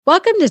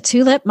Welcome to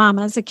Two Lit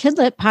Mamas, a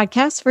Kidlit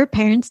podcast for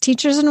parents,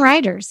 teachers, and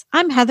writers.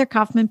 I'm Heather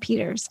Kaufman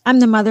Peters. I'm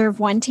the mother of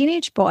one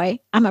teenage boy.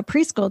 I'm a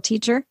preschool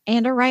teacher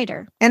and a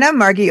writer. And I'm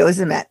Margie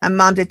Ozamet. I'm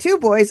mom to two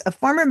boys, a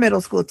former middle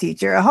school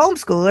teacher, a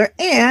homeschooler,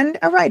 and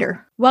a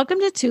writer. Welcome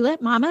to Two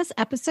Lit Mamas,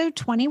 episode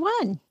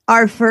 21.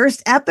 Our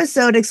first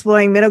episode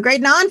exploring middle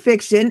grade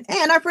nonfiction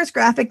and our first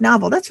graphic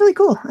novel. That's really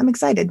cool. I'm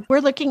excited. We're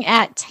looking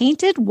at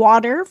Tainted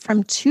Water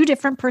from two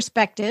different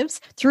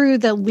perspectives through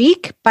The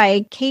Leak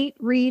by Kate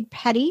Reed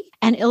Petty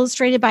and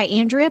illustrated by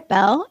Andrea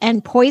Bell,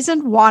 and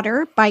Poisoned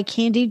Water by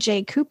Candy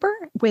J. Cooper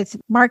with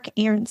Mark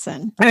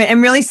Aronson. All right,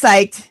 I'm really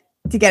psyched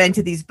to get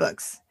into these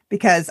books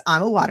because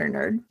I'm a water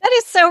nerd. That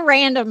is so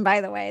random,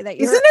 by the way. Isn't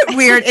it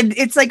weird?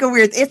 It's like I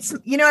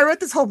wrote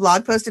this whole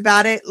blog post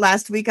about it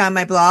last week on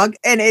my blog,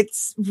 and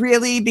it's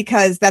really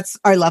because that's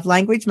our love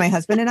language. My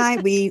husband and I,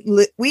 we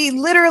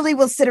literally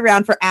will sit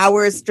around for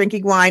hours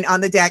drinking wine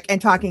on the deck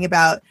and talking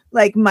about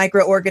like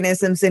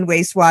microorganisms in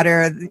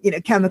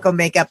wastewater, chemical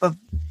makeup of,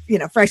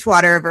 fresh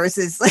water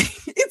versus like,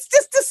 it's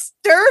just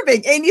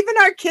disturbing. And even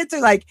our kids are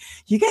like,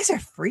 you guys are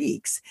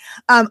freaks.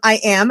 I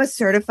am a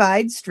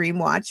certified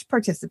Streamwatch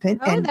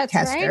participant and that's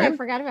tester. Right. I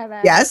forgot about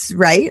that. Yes,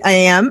 right. I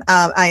am.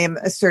 I am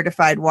a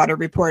certified water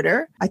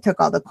reporter. I took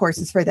all the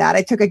courses for that.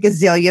 I took a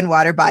gazillion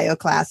water bio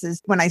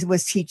classes when I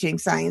was teaching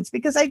science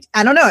because I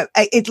don't know.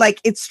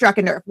 It struck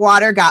a nerve.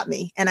 Water got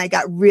me, and I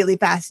got really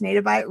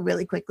fascinated by it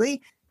really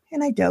quickly.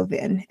 And I dove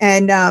in,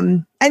 and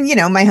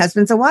my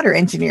husband's a water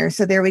engineer,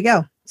 so there we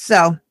go.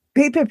 So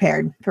be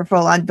prepared for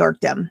full on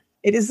dorkdom.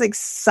 It is like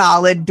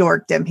solid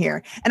dorkdom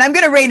here. And I'm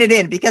going to rein it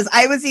in because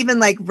I was even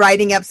like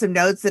writing up some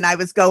notes and I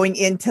was going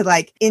into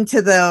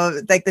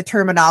the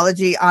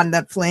terminology on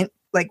the Flint,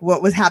 like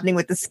what was happening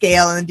with the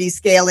scale and the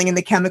descaling and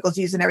the chemicals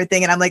used and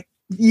everything. And I'm like,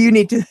 you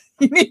need to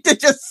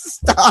just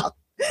stop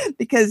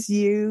because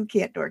you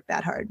can't dork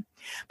that hard.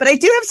 But I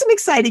do have some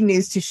exciting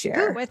news to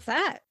share. Ooh, what's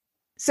that?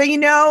 So,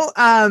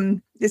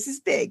 this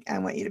is big. I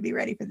want you to be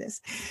ready for this.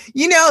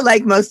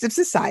 Like most of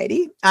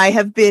society, I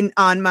have been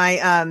on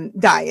my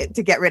diet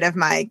to get rid of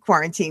my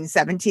quarantine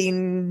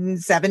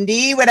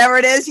 1770, whatever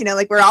it is,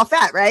 like we're all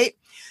fat, right?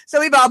 So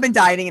we've all been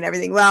dieting and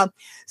everything. Well,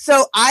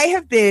 so I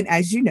have been,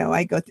 as you know,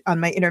 I go on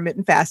my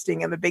intermittent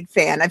fasting. I'm a big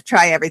fan. I've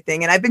tried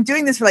everything and I've been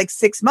doing this for like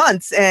 6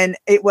 months and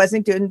it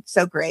wasn't doing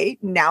so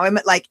great. Now I'm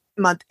at like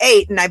month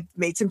 8 and I've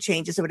made some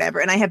changes or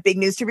whatever. And I have big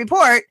news to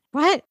report.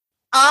 What?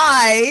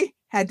 I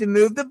had to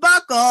move the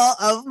buckle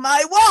of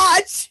my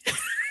watch.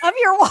 Of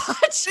your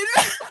watch?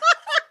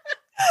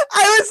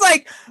 I was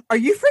like, are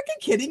you freaking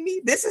kidding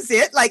me? This is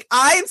it? Like,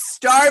 I'm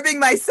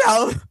starving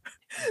myself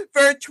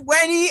for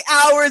 20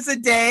 hours a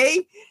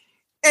day.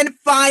 And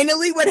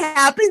finally what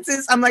happens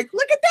is I'm like,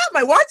 look at that.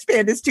 My watch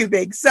band is too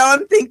big. So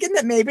I'm thinking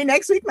that maybe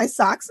next week my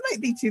socks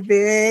might be too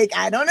big.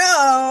 I don't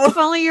know. If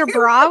only your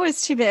bra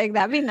was too big.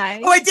 That'd be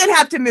nice. Oh, I did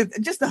have to move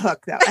just the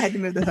hook though. I had to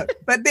move the hook.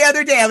 But the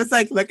other day I was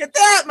like, look at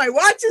that. My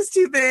watch is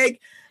too big.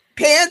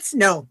 Pants.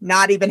 No,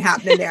 not even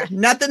happening there.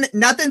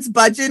 Nothing's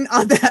budging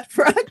on that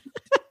front.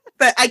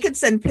 But I could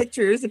send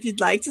pictures if you'd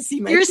like to see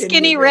my your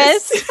skinny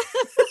wrist.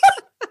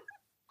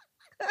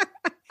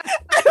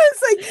 I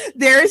was like,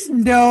 there's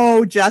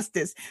no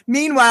justice.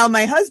 Meanwhile,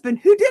 my husband,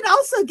 who did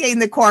also gain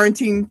the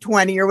quarantine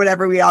 20 or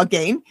whatever we all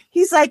gain,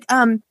 he's like,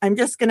 I'm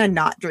just going to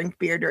not drink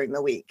beer during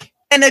the week.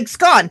 And it's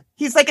gone.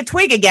 He's like a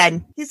twig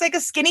again. He's like a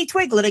skinny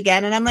twiglet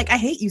again. And I'm like, I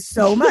hate you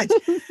so much.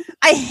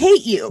 I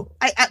hate you.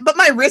 But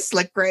my wrists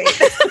look great.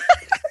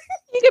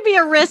 You could be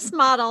a wrist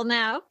model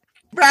now.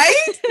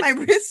 Right? My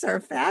wrists are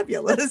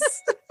fabulous.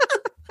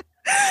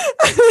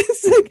 I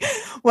was like,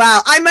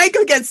 wow, I might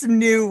go get some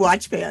new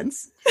watch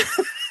bands.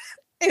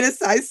 In a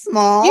size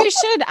small. You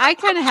should. I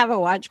kind of have a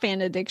watch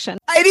band addiction.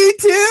 I do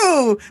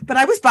too. But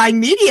I was buying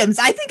mediums.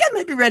 I think I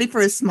might be ready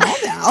for a small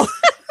now.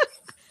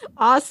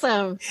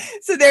 Awesome.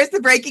 So there's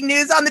the breaking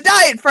news on the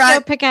diet front.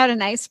 Go pick out a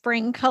nice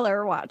spring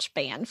color watch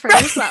band for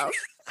yourself.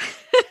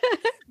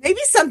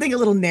 Maybe something a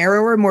little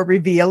narrower, more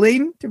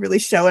revealing to really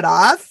show it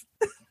off.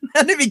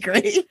 That'd be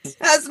great.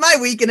 That's my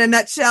week in a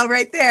nutshell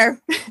right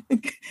there.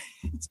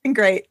 It's been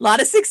great. A lot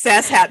of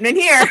success happening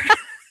here.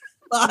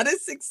 A lot of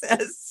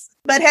success.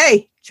 But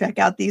hey, check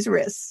out these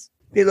wrists.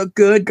 They look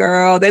good,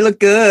 girl. They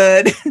look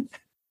good. I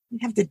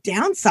have to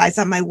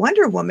downsize on my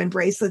Wonder Woman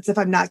bracelets if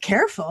I'm not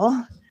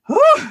careful.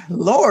 Oh,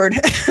 Lord.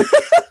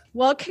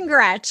 Well,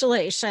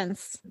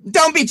 congratulations.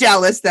 Don't be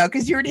jealous, though,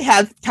 because you already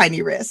have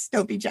tiny wrists.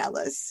 Don't be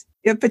jealous.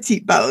 You have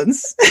petite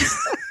bones.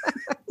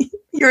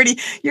 You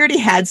already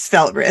had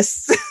svelte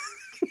wrists.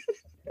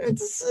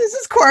 Is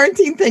this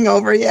quarantine thing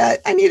over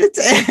yet? I need it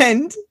to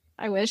end.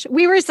 I wish.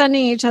 We were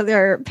sending each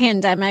other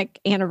pandemic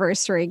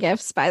anniversary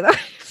gifts, by the way,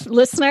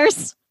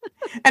 listeners.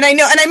 And I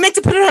know, and I meant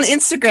to put it on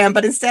Instagram,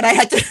 but instead I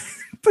had to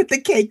put the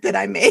cake that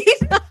I made.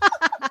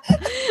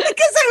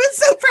 Because I was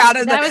so proud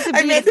of That was a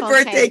I made the beautiful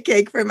birthday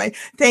cake for my,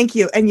 thank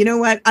you. And you know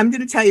what? I'm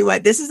going to tell you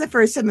what, this is the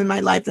first time in my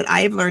life that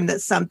I have learned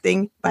that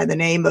something by the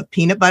name of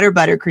peanut butter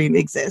buttercream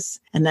exists.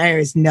 And there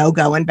is no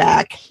going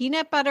back.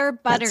 Peanut butter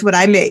buttercream. That's what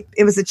I made.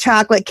 It was a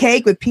chocolate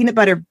cake with peanut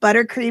butter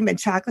buttercream and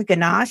chocolate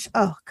ganache.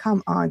 Oh,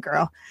 come on,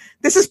 girl.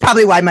 This is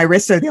probably why my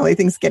wrists are the only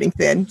things getting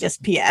thin.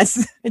 Just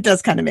PS. It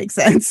does kind of make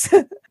sense.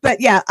 But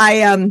yeah,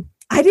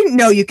 I didn't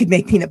know you could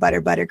make peanut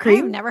butter buttercream.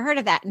 I've never heard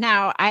of that.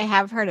 Now I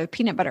have heard of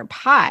peanut butter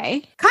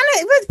pie. Kind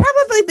of, it would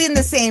probably be in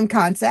the same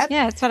concept.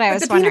 Yeah, that's what I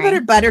was the wondering.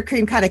 Peanut butter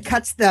buttercream kind of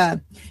cuts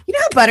the, you know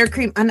how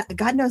buttercream, and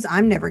God knows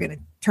I'm never going to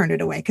turn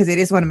it away because it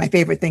is one of my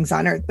favorite things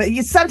on earth, but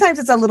sometimes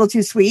it's a little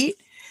too sweet.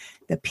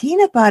 The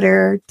peanut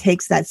butter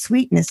takes that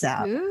sweetness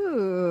out.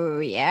 Ooh,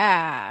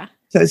 yeah.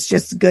 So it's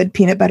just good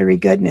peanut buttery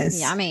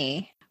goodness.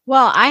 Yummy.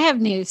 Well, I have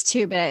news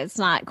too, but it's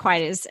not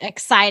quite as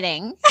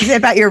exciting. Is it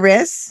about your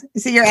wrists?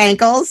 Is it your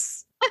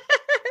ankles?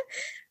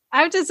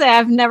 I would just say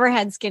I've never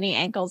had skinny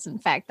ankles. In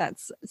fact,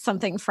 that's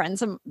something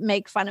friends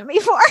make fun of me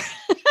for.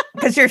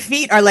 Because your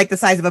feet are like the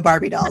size of a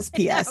Barbie doll's.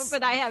 PS. No,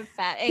 but I have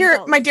fat ankles.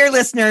 Here, my dear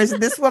listeners,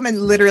 this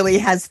woman literally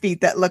has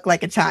feet that look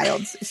like a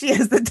child's. She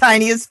has the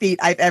tiniest feet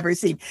I've ever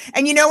seen.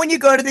 And you know, when you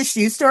go to the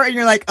shoe store and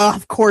you're like, oh,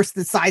 of course,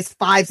 the size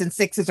 5s and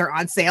 6s are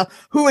on sale.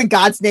 Who in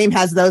God's name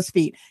has those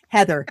feet?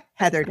 Heather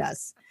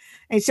does.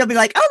 And she'll be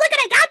like, oh, look,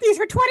 I got these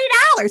for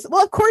 $20.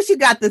 Well, of course you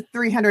got the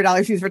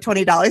 $300 shoes for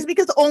 $20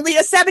 because only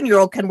a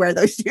 7-year-old can wear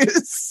those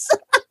shoes.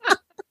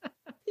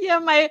 Yeah,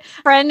 my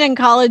friend in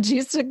college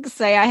used to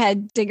say I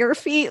had digger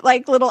feet,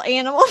 like little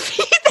animal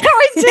feet.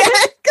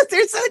 Because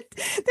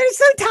they're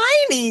so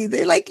tiny.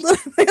 They're like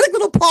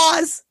little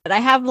paws. But I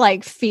have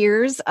like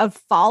fears of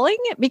falling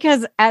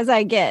because as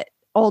I get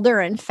older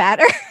and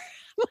fatter,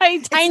 my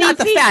tiny it's not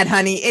feet. The fat,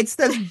 honey. It's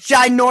those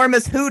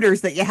ginormous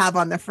hooters that you have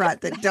on the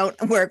front that don't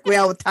work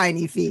well with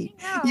tiny feet.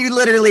 No. You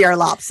literally are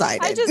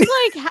lopsided. I just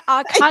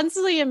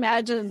constantly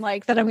imagine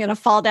like that I'm going to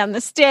fall down the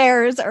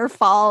stairs or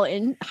fall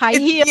in high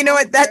heels. You know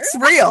what? That's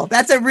real.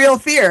 That's a real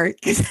fear.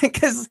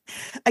 Because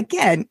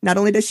again, not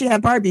only does she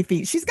have Barbie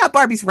feet, she's got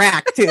Barbie's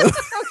rack too.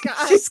 Oh,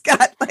 God. She's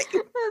got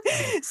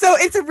so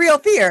it's a real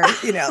fear.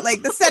 You know,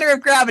 like the center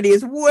of gravity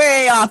is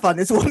way off on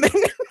this woman.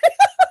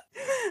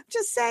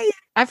 Just saying.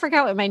 I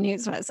forgot what my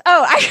news was.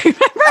 Oh, I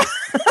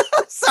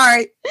remember.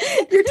 Sorry.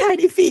 Your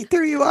tiny feet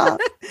threw you off.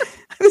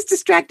 I was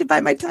distracted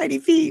by my tiny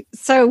feet.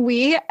 So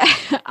we,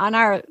 on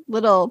our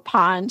little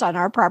pond on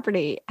our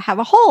property, have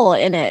a hole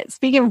in it.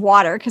 Speaking of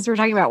water, because we're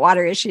talking about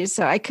water issues.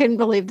 So I couldn't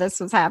believe this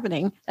was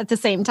happening at the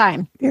same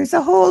time. There's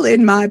a hole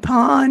in my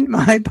pond,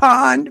 my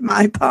pond,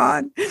 my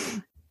pond.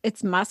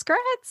 It's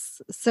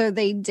muskrats. So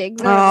they dig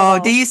their Oh,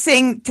 little...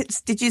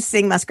 did you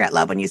sing Muskrat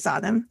Love when you saw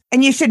them?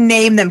 And you should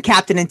name them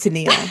Captain and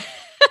Tennille.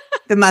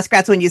 The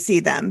muskrats when you see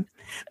them.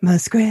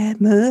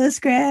 Muskrat,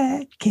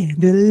 muskrat,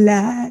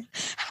 candlelight.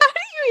 How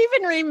do you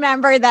even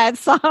remember that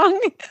song?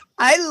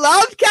 I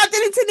loved Captain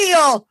and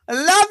Tennille. I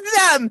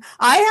loved them.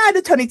 I had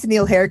a Tony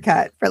Tennille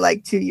haircut for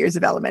like 2 years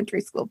of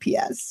elementary school.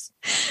 PS.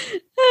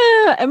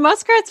 And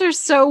muskrats are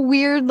so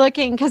weird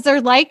looking because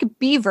they're like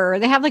beaver.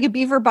 They have like a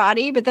beaver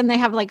body, but then they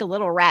have like a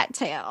little rat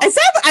tail. I don't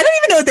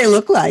even know what they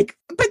look like.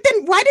 But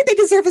then why did they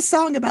deserve a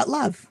song about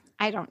love?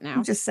 I don't know.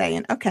 I'm just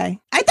saying. Okay.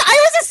 I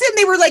always assumed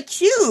they were like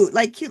cute,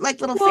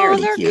 like little fairy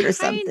cute or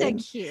something.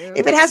 Cute.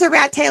 If it has a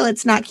rat tail,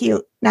 it's not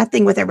cute.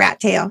 Nothing with a rat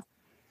tail.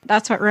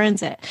 That's what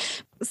ruins it.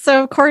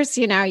 So, of course,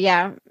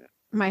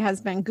 my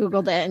husband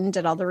Googled it and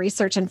did all the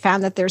research and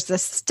found that there's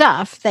this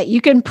stuff that you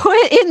can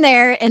put in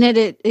there and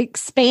it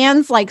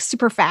expands like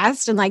super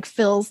fast and like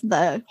fills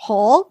the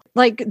hole.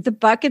 Like the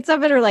buckets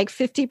of it are like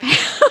 50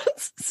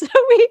 pounds. So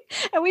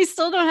we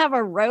still don't have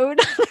a road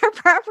on our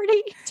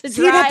property to drive.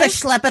 So you'd have to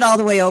schlep it all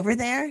the way over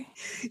there.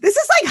 This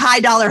is like high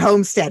dollar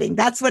homesteading.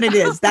 That's what it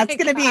is. That's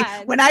going to be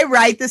when I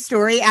write the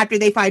story after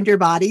they find your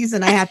bodies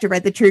and I have to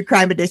write the true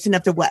crime edition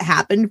of what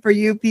happened for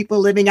you people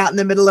living out in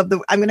the middle of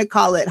I'm going to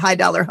call it high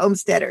dollar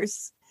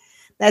homesteaders.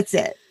 That's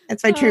it.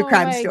 That's my true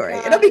crime story.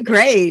 God. It'll be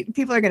great.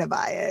 People are going to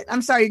buy it.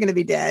 I'm sorry you're going to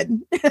be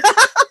dead.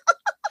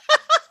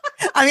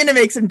 I'm going to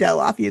make some dough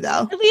off you,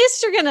 though. At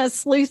least you're going to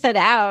sleuth it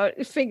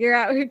out, figure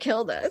out who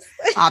killed us.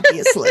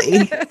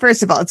 Obviously.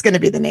 First of all, it's going to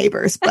be the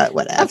neighbors, but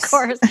whatever. Of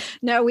course.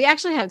 No, we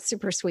actually have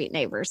super sweet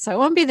neighbors, so it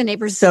won't be the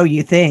neighbors. So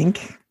you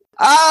think.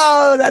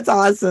 Oh, that's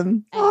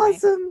awesome. Anyway.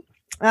 Awesome.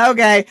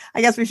 Okay.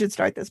 I guess we should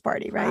start this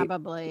party, right?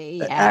 Probably.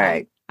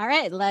 Yeah. All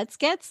right. Let's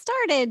get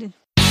started.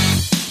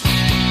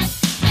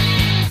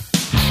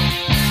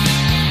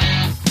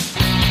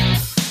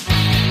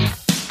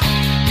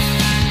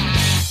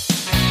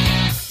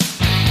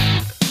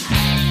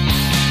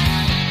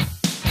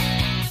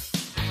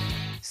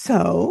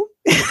 So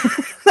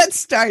let's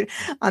start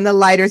on the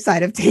lighter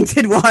side of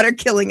tainted water,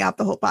 killing out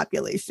the whole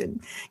population,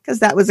 because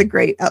that was a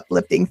great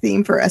uplifting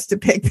theme for us to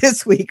pick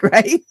this week,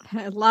 right?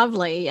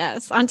 Lovely.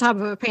 Yes. On top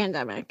of a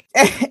pandemic.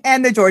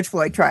 And the George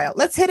Floyd trial.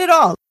 Let's hit it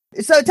all.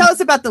 So tell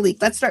us about the leak.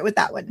 Let's start with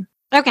that one.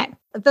 Okay.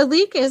 The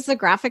Leak is a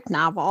graphic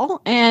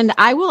novel, and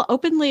I will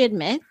openly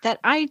admit that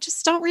I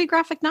just don't read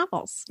graphic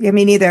novels. Yeah,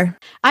 me neither.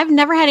 I've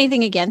never had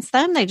anything against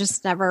them. They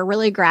just never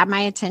really grabbed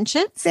my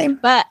attention. Same.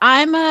 But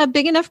I'm a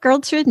big enough girl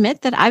to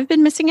admit that I've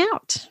been missing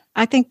out.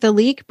 I think The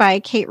Leak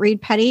by Kate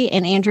Reid Petty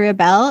and Andrea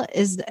Bell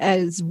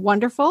is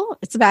wonderful.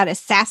 It's about a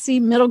sassy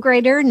middle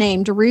grader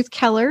named Ruth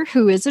Keller,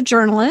 who is a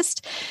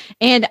journalist.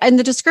 And in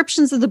the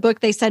descriptions of the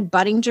book, they said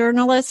budding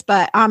journalist,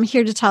 but I'm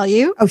here to tell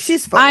you. Oh,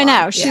 she's full I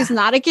know. on. She's Yeah.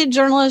 not a kid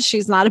journalist.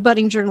 She's not a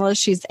budding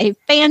journalist. She's a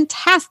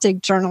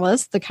fantastic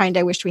journalist, the kind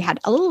I wish we had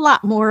a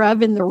lot more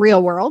of in the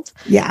real world.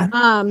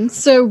 Yeah.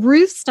 So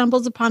Ruth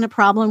stumbles upon a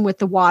problem with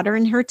the water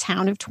in her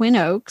town of Twin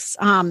Oaks.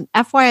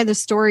 FYI, the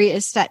story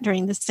is set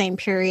during the same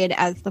period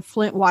as the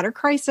Flint water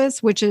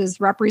crisis, which is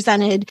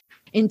represented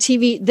in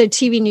the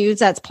TV news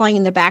that's playing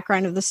in the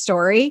background of the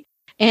story.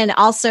 And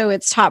also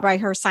it's taught by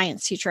her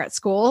science teacher at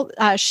school.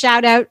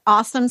 Shout out,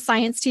 awesome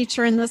science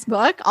teacher in this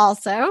book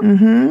also.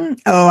 Mm-hmm.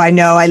 Oh, I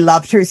know. I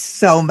loved her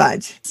so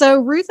much. So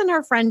Ruth and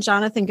her friend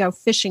Jonathan go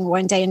fishing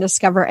one day and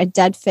discover a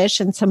dead fish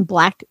and some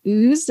black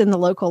ooze in the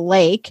local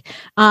lake.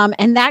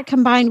 And that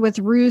combined with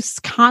Ruth's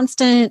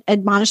constant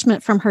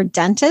admonishment from her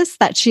dentist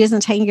that she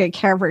isn't taking good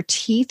care of her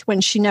teeth when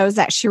she knows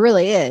that she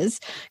really is,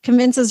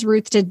 convinces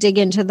Ruth to dig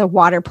into the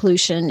water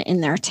pollution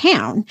in their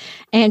town.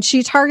 And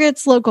she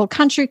targets local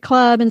country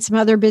club and some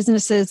other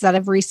businesses that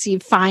have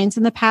received fines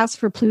in the past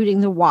for polluting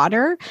the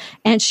water.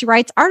 And she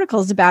writes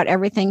articles about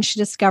everything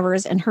she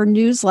discovers in her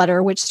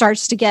newsletter, which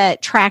starts to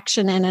get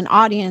traction and an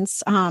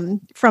audience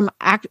from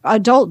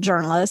adult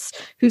journalists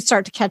who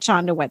start to catch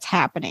on to what's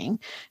happening.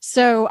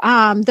 So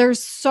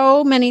there's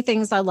so many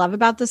things I love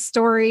about this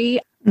story.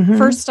 Mm-hmm.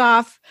 First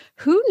off,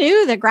 who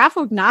knew that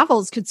graphic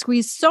novels could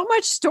squeeze so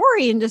much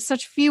story into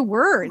such few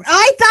words?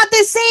 I thought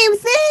the same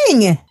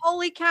thing.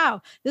 Holy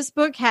cow. This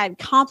book had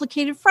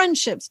complicated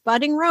friendships,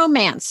 budding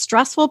romance,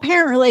 stressful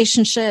parent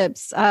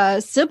relationships,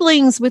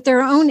 siblings with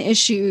their own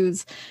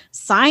issues,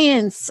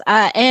 science,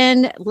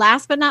 and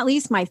last but not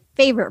least, my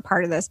favorite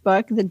part of this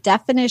book, the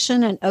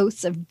definition and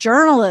oaths of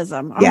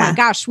journalism. Oh my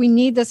gosh, we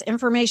need this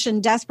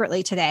information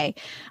desperately today.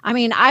 I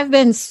mean, I've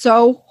been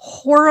so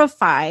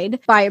horrified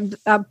by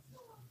a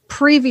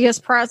previous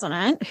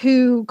president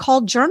who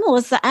called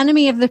journalists the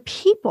enemy of the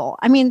people.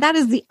 I mean, that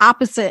is the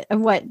opposite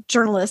of what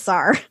journalists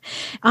are.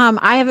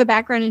 I have a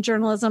background in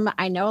journalism.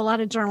 I know a lot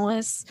of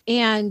journalists,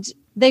 and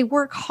they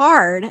work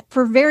hard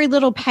for very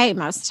little pay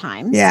most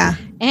times. Yeah.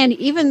 And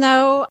even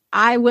though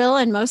I will,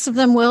 and most of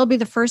them will be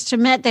the first to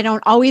admit they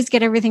don't always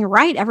get everything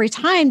right every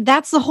time,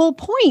 that's the whole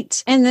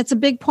point. And that's a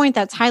big point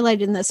that's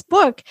highlighted in this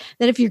book,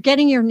 that if you're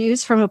getting your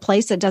news from a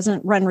place that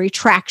doesn't run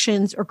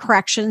retractions or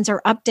corrections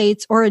or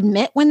updates or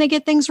admit when they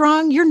get things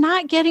wrong, you're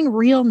not getting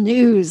real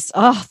news.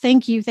 Oh,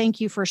 thank you.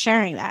 Thank you for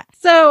sharing that.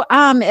 So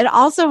it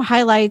also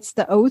highlights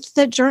the oath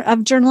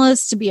of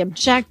journalists to be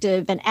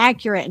objective and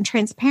accurate and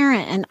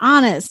transparent and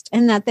honest,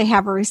 and that they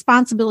have a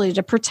responsibility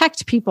to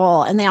protect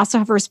people. And they also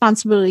have a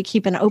responsibility to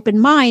keep an open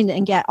mind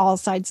and get all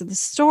sides of the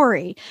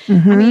story.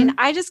 Mm-hmm. I mean,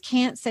 I just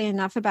can't say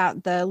enough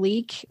about The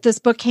Leak. This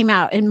book came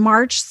out in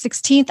March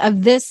 16th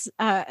of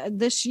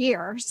this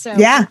year. So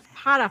yeah,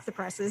 hot off the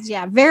presses.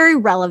 Yeah, very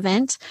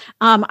relevant.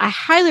 I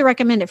highly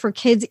recommend it for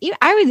kids.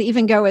 I would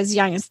even go as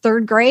young as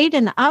 3rd grade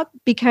and up,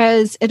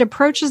 because it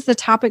approaches the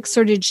topic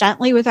sort of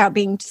gently without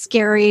being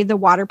scary, the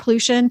water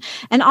pollution,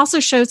 and also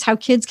shows how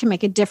kids can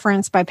make a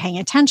difference by paying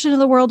attention to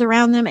the world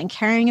around them and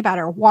caring about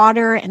our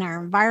water and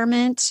our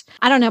environment.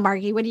 I don't know,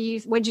 Margie, what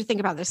did you think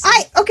about this?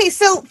 Okay,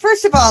 so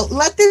first of all,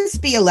 let this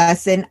be a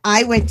lesson.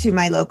 I went to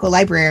my local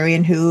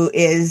librarian, who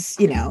is,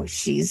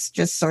 she's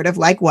just sort of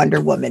like Wonder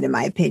Woman, in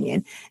my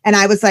opinion. And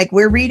I was like,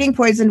 we're reading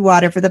Poisoned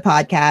Water for the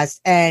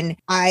podcast, and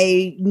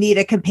I need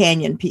a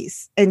companion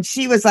piece. And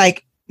she was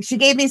like, she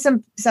gave me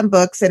some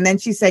books, and then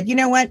she said, you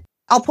know what?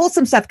 I'll pull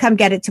some stuff. Come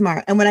get it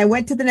tomorrow. And when I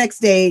went to the next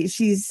day,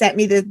 she sent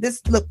me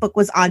this book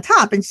was on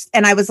top.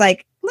 And I was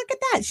like, look at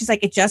that. She's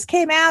like, it just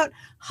came out,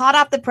 hot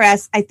off the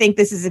press. I think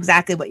this is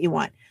exactly what you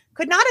want.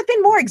 Could not have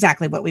been more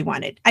exactly what we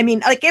wanted. I mean,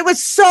 like, it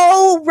was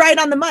so right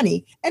on the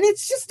money. And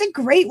it's just a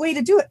great way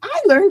to do it.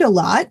 I learned a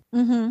lot.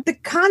 Mm-hmm. The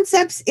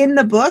concepts in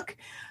the book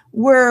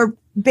were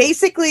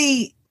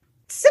basically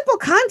simple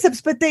concepts,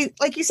 but they,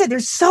 like you said,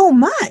 there's so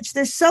much.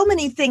 There's so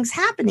many things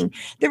happening.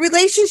 The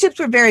relationships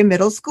were very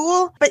middle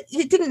school, but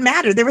it didn't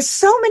matter. There were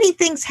so many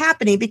things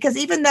happening, because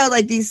even though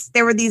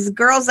there were these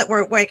girls that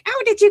were like,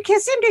 oh, did you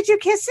kiss him? Did you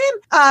kiss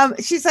him?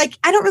 She's like,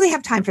 I don't really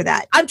have time for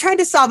that. I'm trying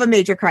to solve a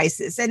major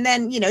crisis. And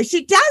then,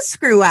 she does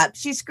screw up.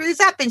 She screws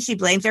up and she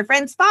blames her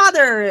friend's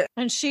father.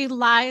 And she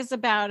lies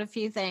about a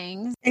few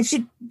things. And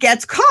she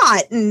gets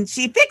caught and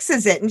she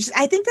fixes it. And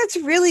I think that's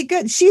really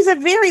good. She's a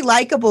very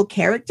likable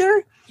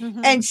character.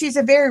 Mm-hmm. And she's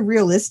a very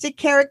realistic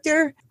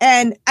character.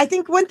 And I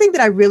think one thing that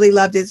I really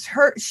loved is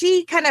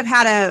she kind of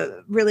had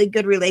a really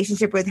good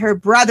relationship with her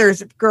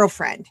brother's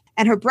girlfriend.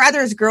 And her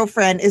brother's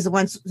girlfriend is the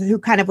one who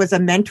kind of was a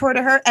mentor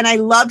to her. And I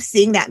love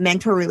seeing that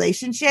mentor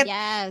relationship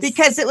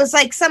because it was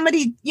like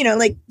somebody,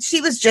 like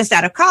she was just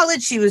out of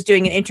college. She was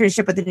doing an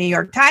internship with the New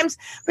York Times,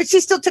 but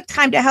she still took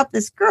time to help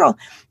this girl.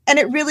 And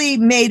it really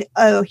made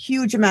a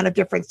huge amount of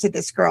difference to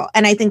this girl.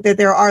 And I think that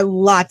there are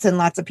lots and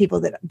lots of people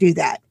that do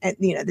that, and,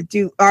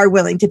 that are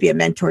willing to be a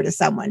mentor to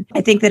someone.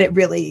 I think that it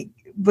really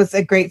was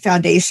a great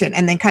foundation,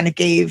 and then kind of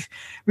gave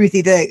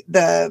Ruthie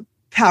the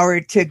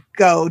power to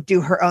go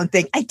do her own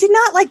thing. I did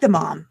not like the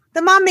mom.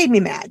 The mom made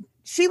me mad.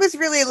 She was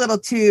really a little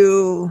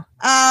too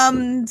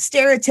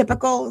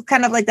stereotypical,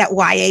 kind of like that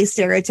YA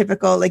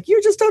stereotypical, like,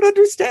 you just don't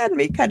understand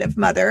me kind of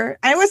mother.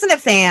 I wasn't a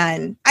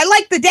fan. I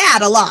liked the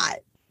dad a lot.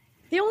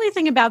 The only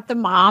thing about the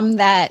mom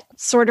that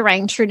sort of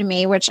rang true to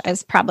me, which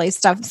is probably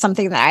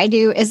something that I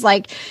do, is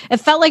like, it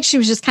felt like she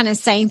was just kind of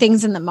saying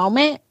things in the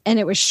moment, and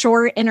it was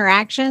short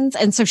interactions.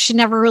 And so she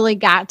never really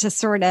got to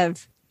sort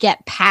of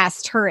get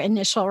past her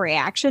initial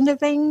reaction to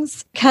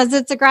things, because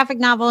it's a graphic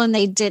novel and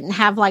they didn't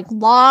have like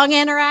long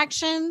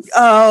interactions.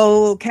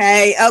 Oh,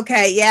 okay.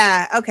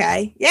 Yeah.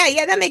 Okay.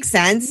 Yeah. That makes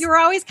sense. You were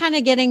always kind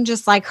of getting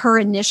just like her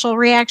initial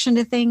reaction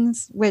to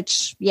things,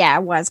 which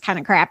was kind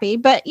of crappy.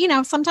 But,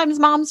 sometimes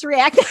moms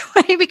react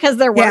that way because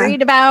they're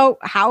worried about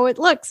how it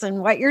looks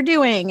and what you're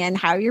doing and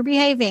how you're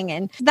behaving.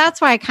 And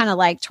that's why I kind of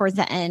like towards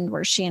the end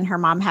where she and her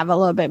mom have a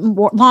little bit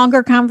more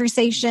longer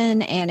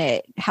conversation, and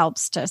it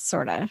helps to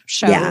sort of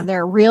show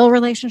their real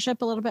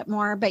relationship a little bit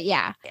more. But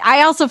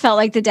I also felt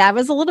like the dad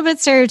was a little bit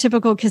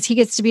stereotypical because he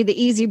gets to be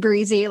the easy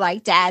breezy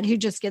like dad who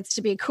just gets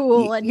to be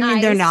cool and you nice.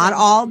 Mean they're not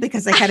all,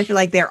 because I kind of feel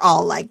like they're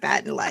all like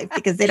that in life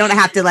because they don't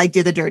have to like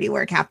do the dirty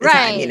work half the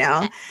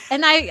time,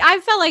 And I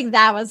felt like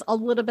that was a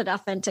little bit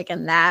authentic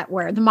in that,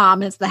 where the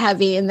mom is the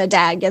heavy and the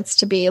dad gets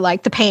to be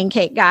like the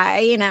pancake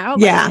guy,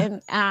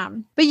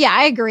 but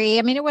I agree.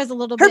 I mean, it was a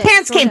little her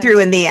parents came through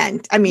in the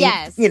end. I mean,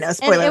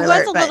 spoiler and it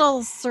alert, was a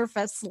little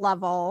surface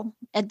level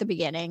at the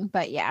beginning,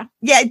 but yeah,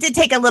 it did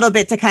take a little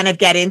bit to kind of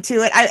get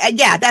into it.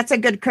 That's a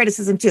good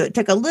criticism too. It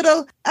took a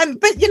little, but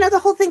the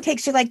whole thing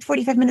takes you like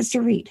 45 minutes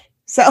to read.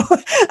 So, and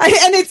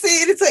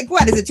it's like,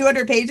 what is it,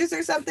 200 pages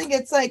or something?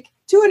 It's like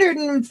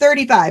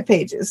 235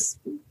 pages.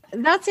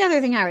 That's the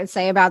other thing I would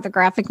say about the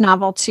graphic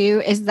novel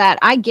too, is that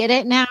I get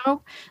it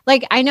now.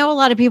 Like, I know a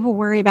lot of people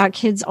worry about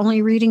kids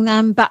only reading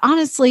them, but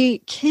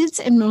honestly, kids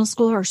in middle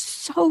school are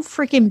so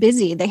freaking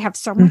busy. They have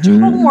so much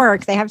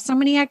homework. They have so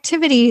many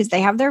activities.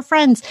 They have their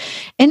friends.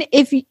 And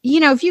if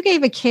you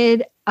gave a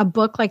kid a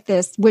book like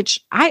this, which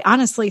I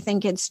honestly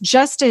think it's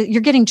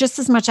you're getting just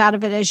as much out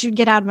of it as you'd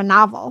get out of a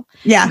novel.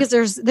 Yeah.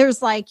 Because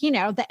there's like,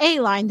 the A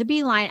line, the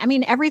B line. I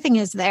mean, everything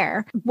is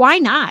there. Why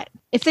not?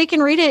 If they can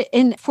read it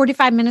in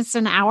 45 minutes,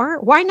 an hour,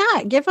 why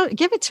not give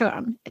it to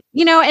them?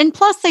 And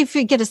plus they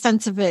get a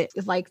sense of it,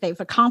 like they've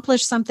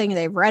accomplished something.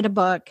 They've read a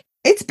book.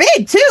 It's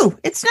big too.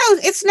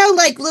 It's no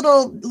like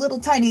little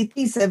tiny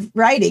piece of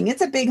writing.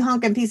 It's a big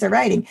honking piece of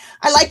writing.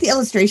 I like the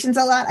illustrations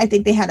a lot. I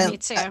think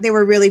they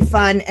were really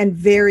fun and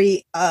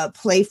very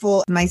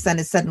playful. My son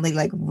is suddenly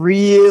like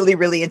really,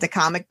 really into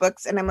comic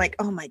books. And I'm like,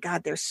 oh my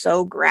God, they're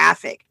so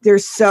graphic.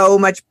 There's so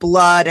much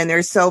blood and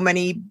there's so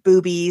many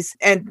boobies.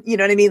 And you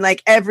know what I mean?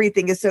 Like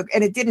everything is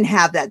and it didn't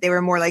have that. They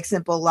were more like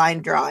simple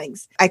line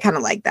drawings. I kind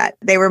of like that.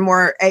 They were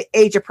more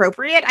age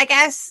appropriate, I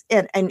guess,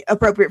 and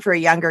appropriate for a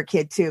younger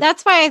kid too.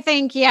 That's why I think,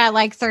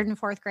 like 3rd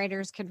and 4th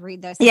graders could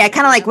read this. Yeah,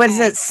 kind of like, what is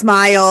it?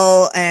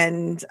 Smile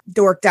and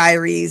Dork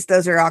Diaries.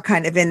 Those are all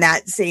kind of in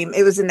that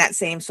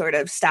same sort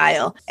of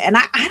style. And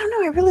I don't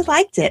know, I really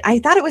liked it. I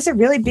thought it was a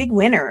really big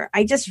winner.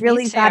 I just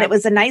really thought it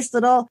was a nice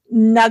little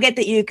nugget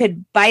that you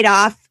could bite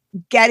off,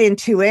 get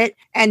into it,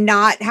 and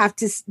not have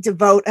to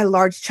devote a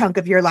large chunk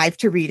of your life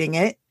to reading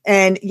it.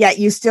 And yet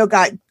you still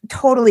got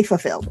totally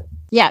fulfilled.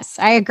 Yes,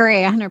 I agree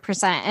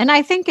 100%. And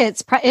I think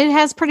it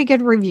has pretty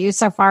good reviews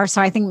so far.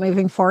 So I think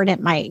moving forward,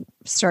 it might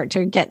start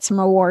to get some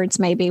awards.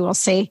 Maybe we'll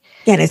see.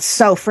 And it's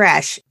so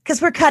fresh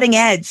because we're cutting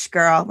edge,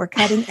 girl. We're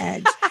cutting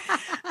edge.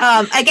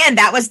 Again,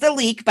 that was The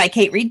Leak by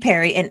Kate Reid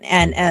Perry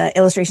and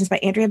illustrations by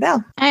Andrea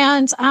Bell.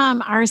 And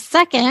our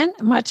second,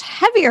 much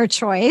heavier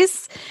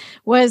choice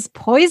was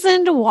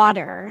Poisoned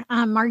Water.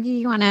 Margie,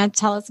 you want to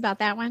tell us about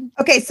that one?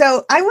 Okay,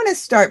 so I want to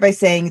start by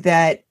saying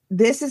that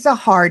this is a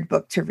hard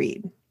book to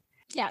read.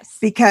 Yes.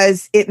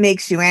 Because it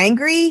makes you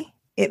angry.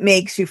 It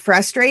makes you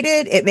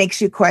frustrated. It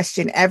makes you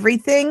question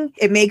everything.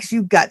 It makes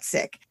you gut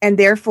sick. And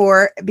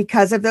therefore,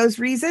 because of those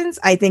reasons,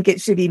 I think it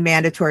should be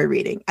mandatory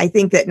reading. I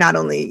think that not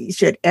only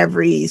should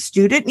every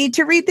student need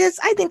to read this,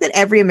 I think that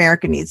every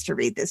American needs to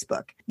read this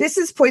book. This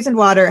is Poisoned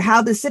Water,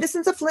 How the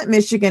Citizens of Flint,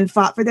 Michigan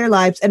Fought for Their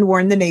Lives and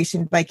Warned the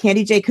Nation by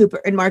Candy J. Cooper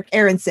and Mark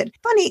Aronson.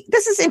 Funny,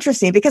 this is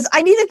interesting because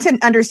I needed to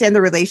understand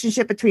the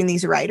relationship between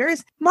these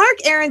writers. Mark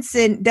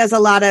Aronson does a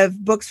lot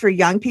of books for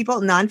young people,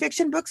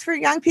 nonfiction books for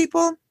young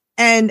people.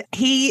 And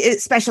he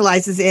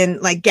specializes in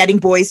like getting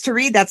boys to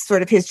read. That's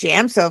sort of his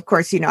jam. So, of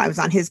course, I was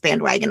on his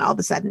bandwagon all of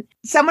a sudden.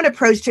 Someone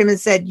approached him and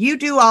said, you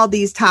do all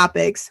these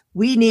topics.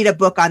 We need a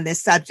book on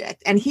this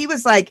subject. And he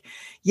was like,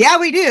 yeah,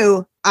 we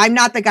do. I'm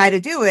not the guy to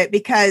do it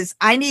because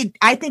I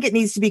think it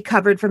needs to be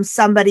covered from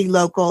somebody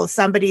local,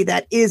 somebody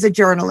that is a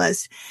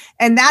journalist.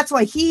 And that's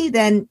why he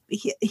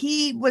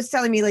was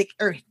telling me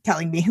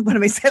what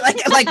am I saying?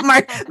 Like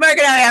Mark and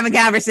I are having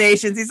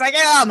conversations. He's like,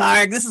 oh,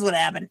 Mark, this is what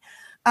happened.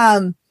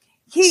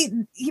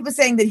 He was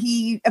saying that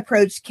he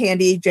approached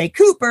Candy J.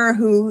 Cooper,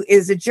 who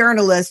is a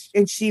journalist,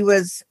 and she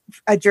was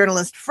a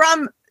journalist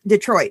from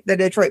Detroit, the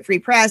Detroit Free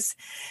Press.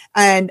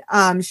 And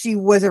she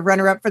was a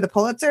runner-up for the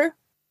Pulitzer.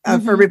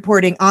 For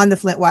reporting on the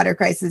Flint water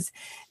crisis.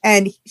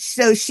 And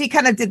so she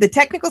kind of did the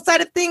technical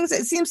side of things,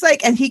 it seems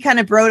like, and he kind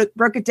of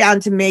broke it down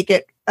to make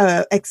it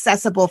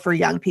accessible for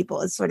young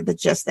people is sort of the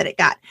gist that it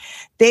got.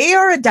 They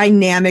are a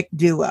dynamic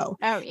duo.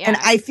 Oh, yeah. And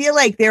I feel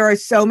like there are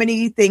so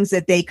many things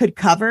that they could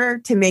cover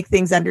to make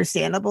things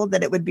understandable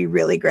that it would be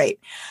really great.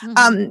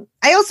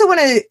 I also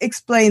want to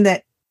explain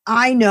that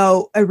I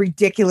know a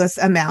ridiculous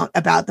amount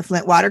about the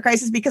Flint water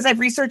crisis because I've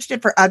researched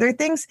it for other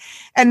things.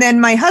 And then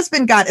my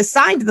husband got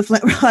assigned to the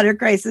Flint water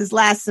crisis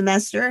last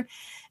semester.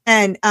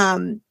 And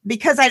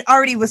because I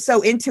already was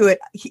so into it,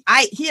 he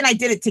and I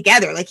did it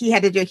together. Like he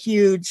had to do a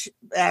huge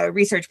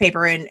research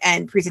paper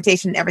and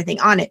presentation and everything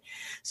on it.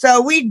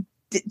 So we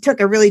took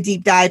a really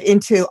deep dive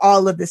into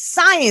all of the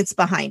science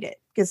behind it.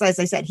 Because as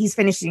I said, he's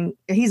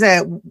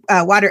a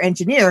water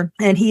engineer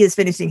and he is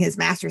finishing his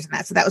master's in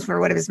that. So that was for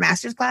one of his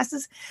master's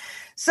classes.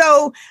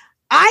 So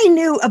I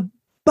knew a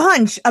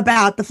bunch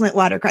about the Flint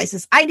water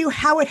crisis. I knew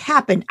how it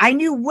happened. I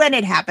knew when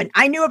it happened.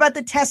 I knew about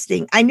the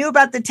testing. I knew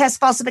about the test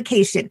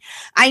falsification.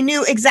 I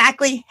knew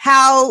exactly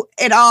how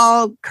it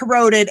all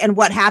corroded and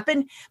what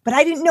happened, but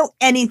I didn't know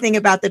anything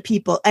about the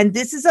people. And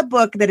this is a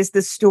book that is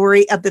the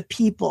story of the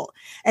people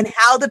and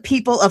how the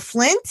people of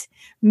Flint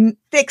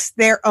fix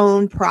their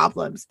own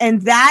problems.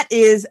 And that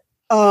is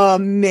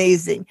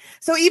amazing.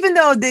 So even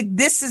though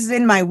this is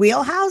in my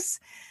wheelhouse,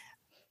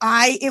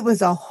 it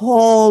was a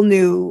whole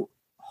new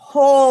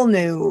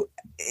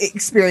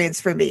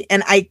experience for me.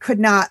 And I could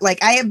not,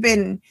 I have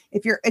been,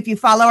 if you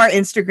follow our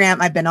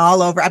Instagram, I've been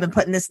all over, I've been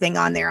putting this thing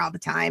on there all the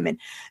time. And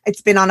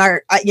it's been on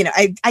our,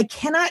 I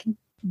can't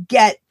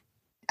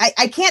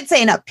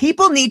say enough.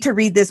 People need to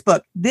read this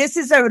book. This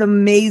is an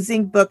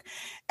amazing book.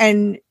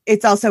 And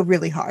it's also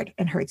really hard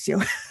and hurts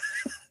you.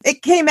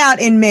 It came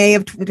out in May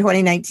of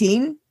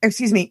 2019.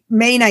 Excuse me,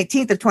 May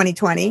 19th of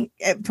 2020.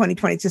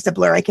 2020 is just a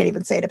blur. I can't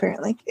even say it,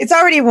 apparently. It's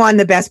already won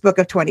the best book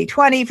of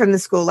 2020 from the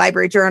School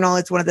Library Journal.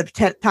 It's one of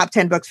the top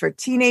 10 books for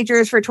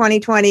teenagers for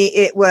 2020.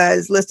 It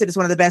was listed as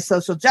one of the best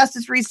social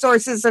justice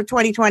resources of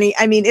 2020.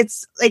 I mean,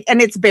 it's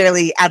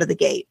barely out of the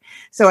gate.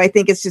 So I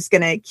think it's just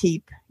going to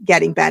keep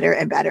getting better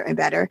and better and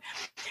better.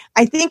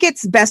 I think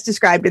it's best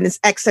described in this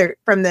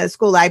excerpt from the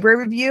School Library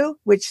Review,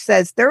 which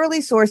says, thoroughly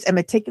sourced and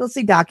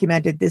meticulously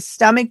documented, this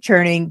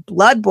stomach-churning,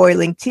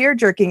 blood-boiling,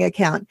 tear-jerking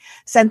account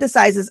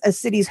synthesizes a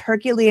city's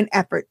Herculean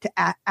effort to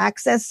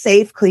access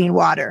safe, clean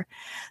water.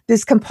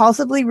 This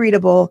compulsively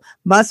readable,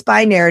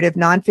 must-buy narrative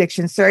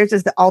nonfiction serves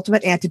as the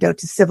ultimate antidote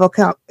to civil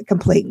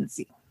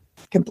complacency.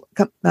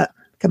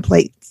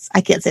 Complaints.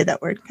 I can't say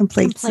that word.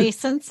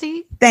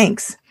 Complacency.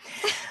 Thanks.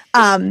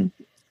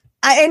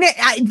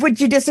 Would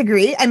you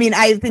disagree? I mean,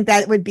 I think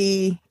that would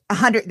be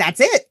 100.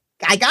 That's it.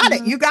 I got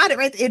it. You got it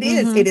right. It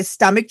is. It is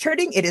stomach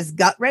churning. It is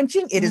gut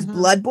wrenching. It is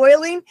blood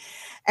boiling,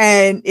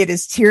 and it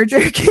is tear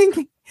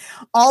jerking.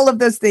 All of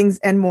those things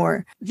and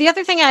more. The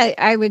other thing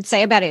I would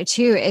say about it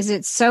too is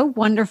it's so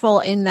wonderful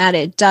in that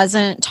it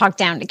doesn't talk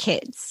down to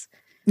kids.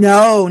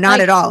 No, not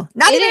at all.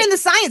 Not even in the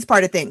science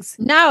part of things.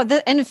 No,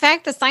 and in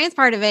fact, the science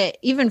part of it,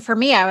 even for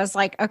me, I was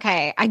like,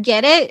 okay, I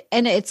get it.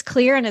 And it's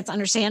clear and it's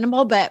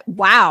understandable, but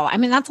wow. I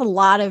mean, that's a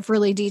lot of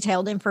really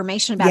detailed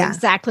information about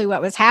exactly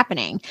what was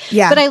happening.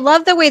 Yeah. But I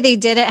love the way they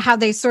did it, how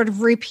they sort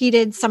of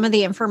repeated some of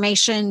the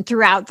information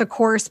throughout the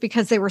course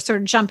because they were sort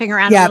of jumping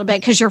around a little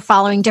bit because you're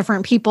following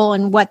different people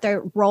and what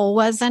their role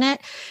was in it.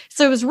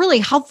 So it was really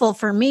helpful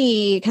for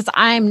me because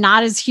I'm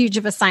not as huge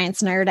of a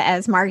science nerd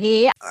as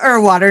Margie. Or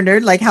a water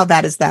nerd. Like, how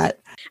bad is that?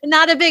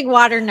 Not a big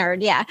water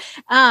nerd. Yeah.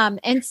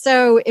 And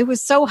so it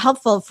was so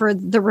helpful for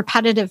the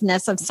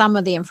repetitiveness of some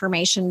of the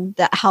information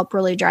that helped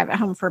really drive it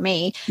home for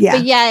me. Yeah.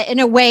 But yet in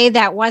a way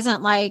that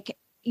wasn't like,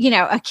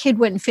 a kid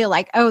wouldn't feel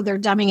like, oh, they're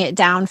dumbing it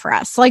down for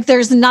us. Like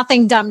there's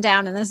nothing dumbed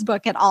down in this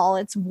book at all.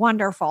 It's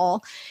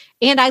wonderful.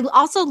 And I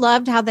also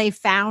loved how they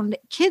found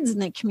kids in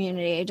the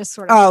community. Just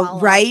sort of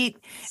followed. Right.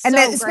 And So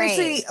then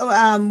especially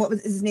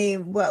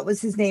what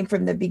was his name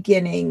from the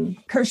beginning?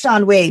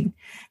 Kershawn Wade.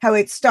 How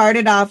it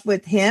started off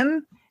with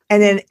him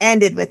and then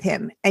ended with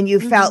him. And you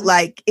felt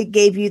like it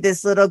gave you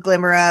this little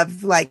glimmer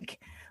of like,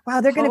 wow,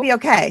 they're going to be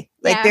okay.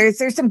 Like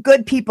there's some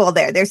good people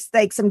there. There's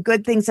like some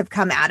good things have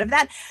come out of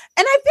that.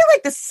 And I feel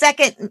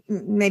like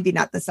maybe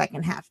not the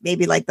second half,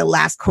 maybe like the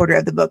last quarter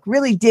of the book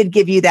really did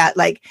give you that,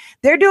 like,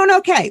 they're doing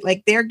okay.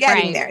 Like they're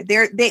getting there.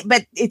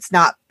 But it's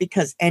not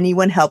because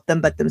anyone helped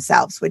them but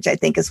themselves, which I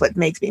think is what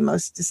makes me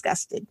most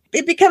disgusted.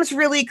 It becomes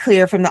really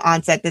clear from the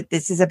onset that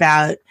this is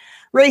about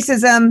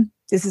racism,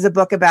 This is a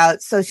book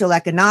about social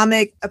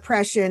economic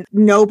oppression.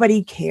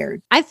 Nobody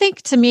cared. I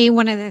think to me,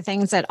 one of the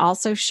things that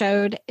also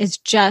showed is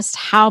just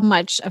how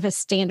much of a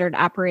standard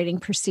operating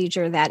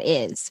procedure that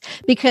is,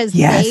 because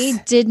they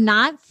did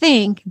not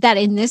think that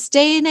in this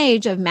day and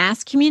age of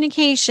mass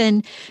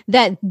communication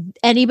that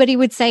anybody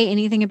would say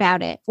anything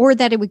about it or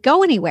that it would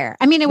go anywhere.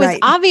 I mean, it was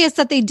obvious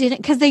that they didn't,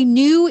 because they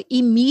knew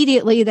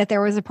immediately that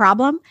there was a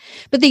problem,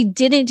 but they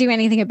didn't do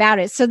anything about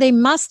it. So they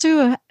must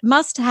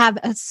have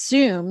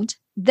assumed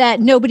that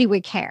nobody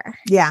would care.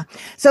 Yeah.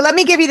 So let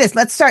me give you this.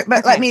 Let's start,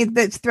 but let me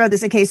throw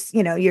this in case,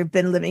 you've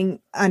been living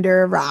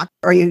under a rock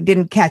or you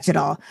didn't catch it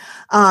all.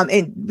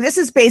 And this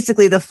is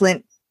basically the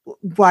Flint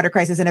water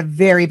crisis in a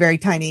very, very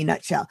tiny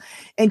nutshell.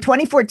 In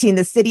 2014,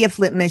 the city of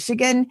Flint,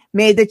 Michigan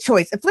made the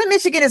choice. Flint,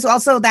 Michigan is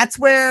also, that's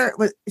where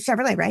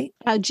Chevrolet, right?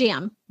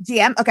 GM.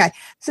 Okay.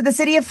 So the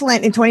city of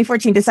Flint in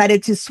 2014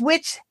 decided to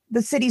switch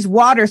the city's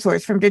water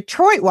source from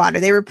Detroit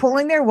water. They were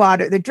pulling their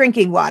water, the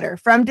drinking water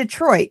from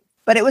Detroit,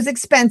 but it was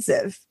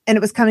expensive and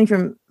it was coming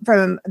from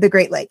the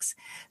Great Lakes.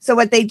 So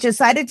what they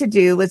decided to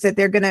do was that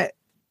they're going to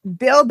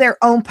build their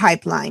own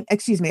pipeline.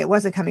 Excuse me, it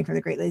wasn't coming from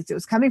the Great Lakes. It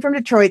was coming from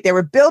Detroit. They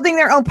were building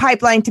their own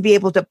pipeline to be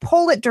able to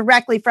pull it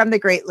directly from the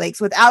Great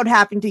Lakes without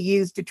having to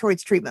use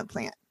Detroit's treatment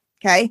plant.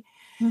 Okay.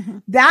 Mm-hmm.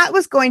 That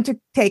was going to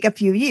take a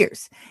few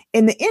years.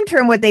 In the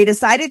interim, what they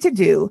decided to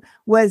do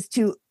was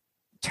to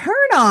turn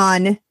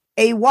on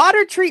a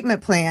water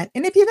treatment plant.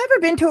 And if you've ever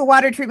been to a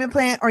water treatment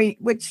plant,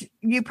 which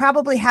you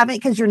probably haven't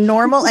because you're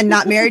normal and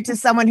not married to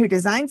someone who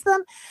designs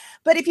them,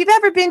 but if you've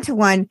ever been to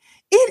one,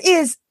 it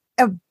is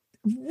a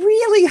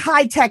really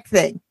high-tech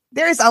thing.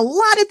 There's a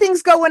lot of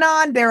things going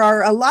on. There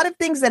are a lot of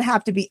things that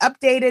have to be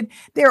updated.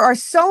 There are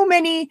so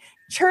many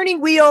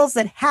churning wheels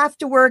that have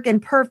to work in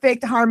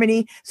perfect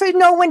harmony so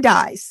no one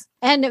dies.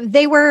 And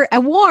they were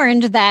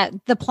warned that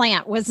the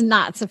plant was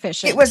not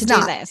sufficient to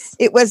do this.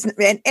 It was,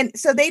 and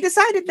so they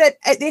decided that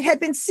it had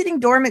been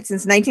sitting dormant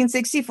since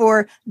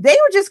 1964. They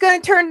were just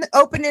going to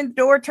open the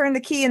door, turn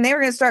the key, and they were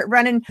going to start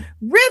running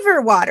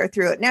river water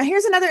through it. Now,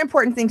 here's another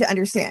important thing to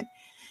understand,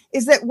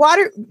 is that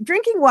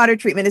drinking water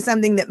treatment is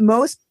something that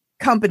most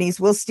companies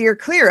will steer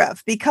clear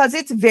of because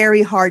it's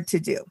very hard to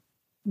do.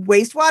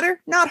 Wastewater,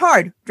 not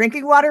hard.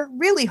 Drinking water,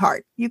 really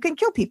hard. You can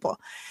kill people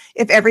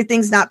if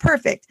everything's not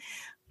perfect.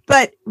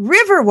 But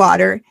river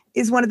water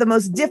is one of the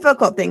most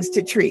difficult things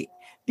to treat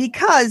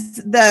because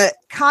the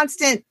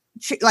constant,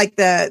 like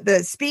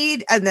the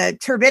speed and the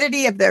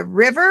turbidity of the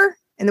river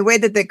and the way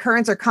that the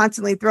currents are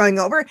constantly throwing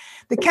over,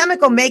 the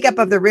chemical makeup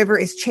of the river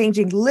is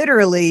changing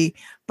literally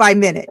by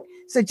minute.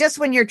 So just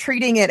when you're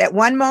treating it at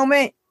one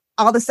moment,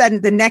 all of a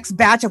sudden the next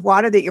batch of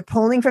water that you're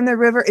pulling from the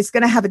river is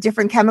going to have a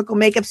different chemical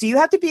makeup. So you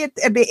have to be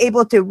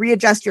able to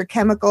readjust your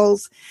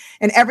chemicals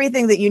and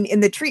everything that you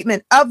in the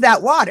treatment of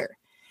that water.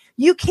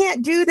 You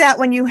can't do that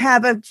when you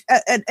have an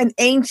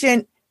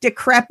ancient,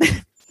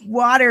 decrepit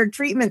water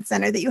treatment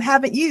center that you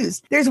haven't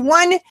used. There's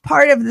one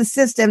part of the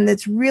system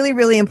that's really,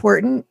 really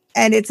important,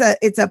 and it's a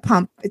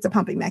pump. It's a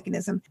pumping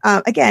mechanism.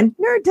 Again,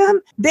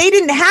 nerddom. They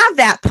didn't have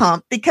that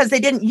pump because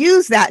they didn't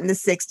use that in the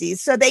 60s.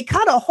 So they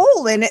cut a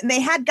hole in it, and they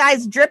had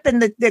guys dripping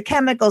the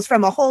chemicals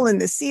from a hole in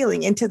the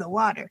ceiling into the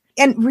water.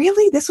 And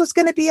really, this was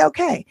going to be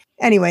okay.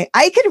 Anyway,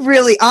 I could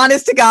really,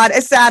 honest to God,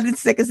 as sad and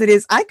sick as it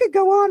is, I could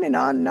go on and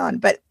on and on.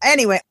 But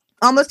anyway,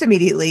 almost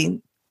immediately,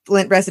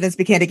 Flint residents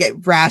began to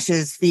get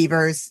rashes,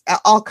 fevers,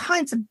 all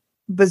kinds of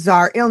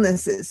bizarre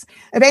illnesses.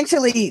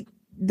 Eventually,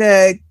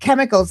 the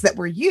chemicals that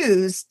were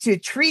used to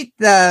treat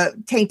the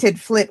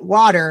tainted Flint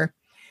water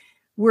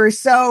were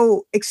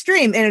so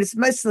extreme, and it's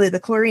mostly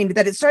the chlorine,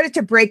 that it started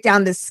to break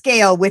down the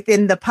scale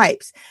within the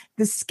pipes.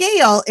 The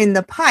scale in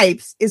the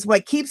pipes is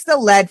what keeps the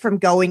lead from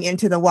going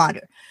into the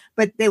water.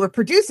 But they were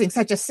producing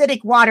such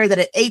acidic water that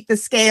it ate the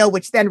scale,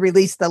 which then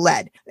released the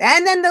lead.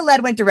 And then the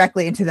lead went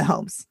directly into the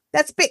homes.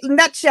 That's in a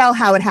nutshell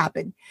how it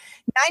happened.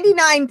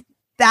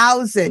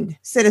 99,000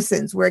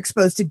 citizens were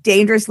exposed to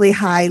dangerously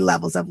high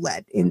levels of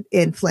lead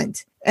in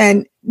Flint.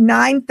 And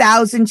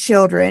 9,000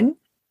 children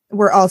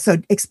were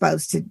also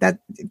exposed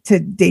to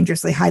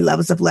dangerously high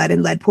levels of lead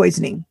and lead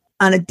poisoning.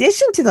 In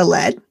addition to the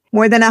lead,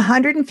 more than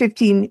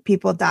 115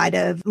 people died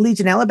of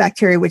Legionella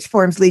bacteria, which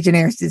forms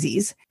Legionnaire's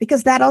disease,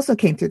 because that also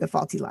came through the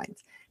faulty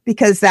lines,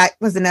 because that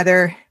was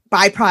another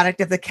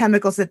byproduct of the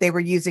chemicals that they were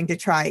using to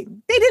try.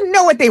 They didn't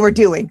know what they were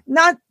doing.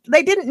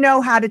 They didn't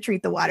know how to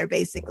treat the water,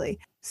 basically.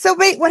 So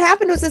what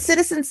happened was the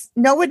citizens,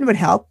 no one would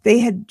help.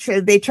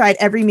 They tried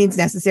every means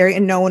necessary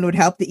and no one would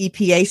help. The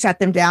EPA shut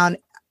them down.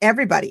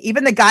 Everybody,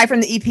 even the guy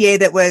from the EPA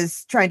that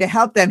was trying to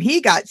help them,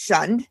 he got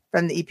shunned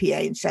from the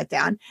EPA and shut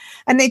down.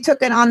 And they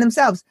took it on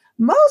themselves.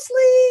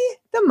 Mostly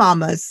the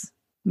mamas,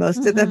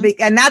 most of the big,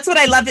 and that's what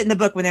I loved it in the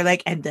book when they're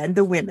like, and then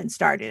the women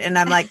started. And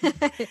I'm like,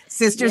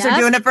 sisters are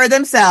doing it for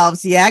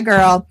themselves. Yeah,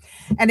 girl.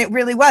 And it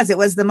really was. It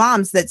was the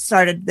moms that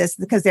started this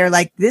because they're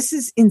like, this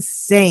is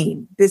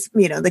insane. This,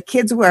 the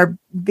kids were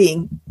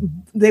the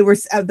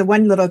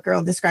one little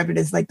girl described it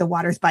as like the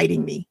water's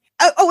biting me.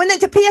 Oh, and then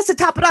to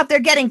top it off, they're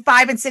getting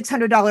 $500 and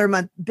 $600 a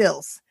month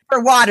bills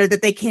for water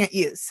that they can't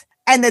use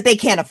and that they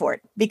can't afford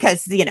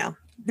because,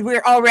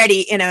 we're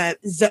already in a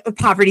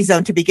poverty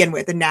zone to begin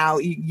with. And now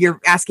you're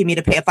asking me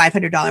to pay a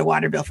 $500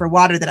 water bill for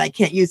water that I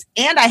can't use.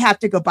 And I have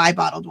to go buy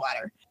bottled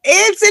water.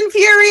 It's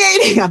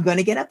infuriating. I'm going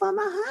to get up on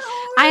my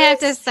house. I have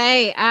to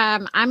say,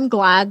 I'm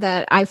glad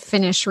that I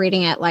finished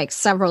reading it like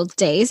several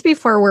days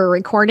before we're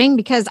recording,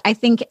 because I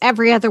think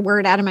every other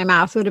word out of my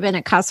mouth would have been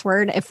a cuss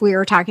word if we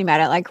were talking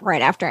about it like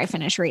right after I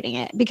finished reading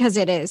it, because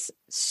it is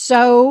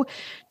so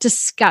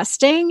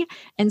disgusting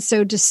and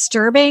so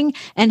disturbing,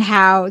 and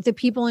how the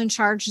people in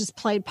charge just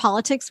played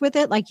politics with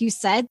it. Like you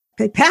said,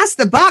 they passed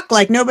the buck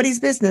like nobody's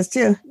business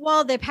too.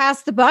 Well, they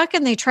passed the buck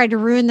and they tried to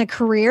ruin the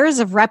careers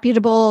of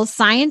reputable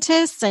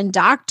scientists and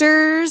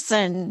doctors.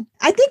 And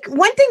I think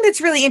one thing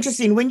that's really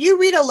interesting when you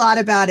read a lot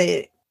about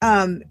it,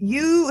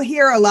 you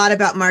hear a lot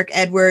about Mark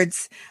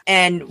Edwards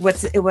and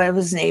what was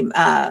his name?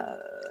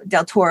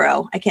 Del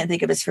Toro. I can't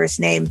think of his first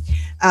name.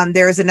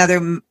 There was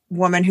another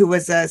woman who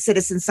was a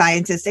citizen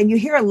scientist, and you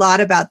hear a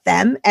lot about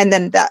them. And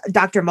then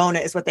Dr. Mona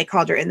is what they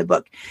called her in the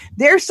book.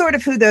 They're sort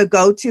of who the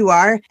go-to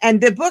are. And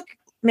the book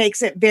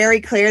makes it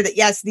very clear that,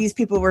 yes, these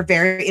people were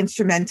very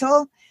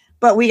instrumental,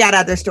 but we got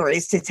other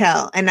stories to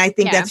tell. And I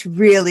think that's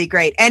really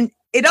great. And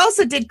it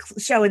also did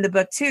show in the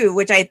book too,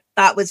 which I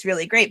thought was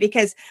really great,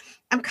 because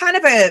I'm kind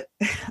of a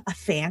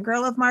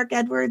fangirl of Mark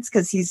Edwards,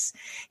 because he's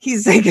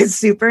like a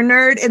super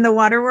nerd in the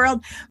water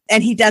world.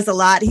 And he does a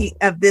lot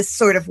of this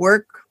sort of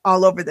work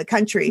all over the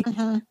country,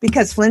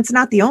 because Flint's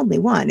not the only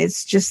one.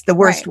 It's just the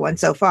worst one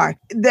so far.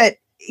 That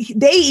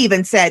they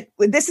even said,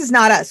 this is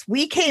not us.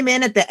 We came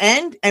in at the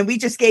end and we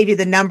just gave you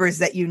the numbers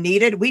that you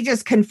needed. We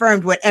just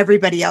confirmed what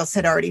everybody else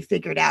had already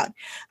figured out.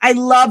 I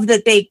love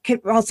that they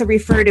could also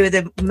refer to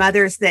the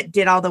mothers that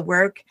did all the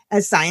work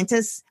as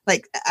scientists.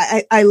 Like,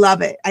 I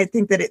love it. I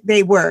think that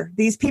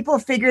these people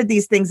figured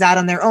these things out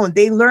on their own.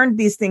 They learned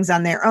these things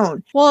on their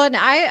own. Well, and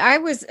I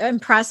was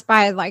impressed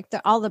by like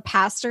all the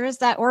pastors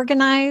that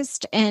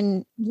organized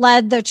and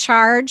led the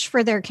charge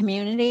for their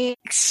community.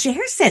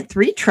 Cher sent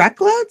 3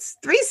 truckloads,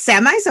 3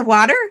 semis of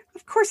water.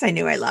 Of course, I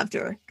knew I loved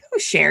her. Go,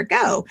 Cher,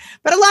 go.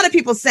 But a lot of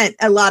people sent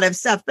a lot of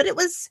stuff, but it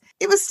was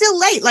still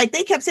late. Like,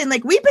 they kept saying,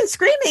 like, we've been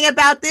screaming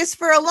about this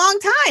for a long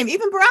time.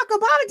 Even Barack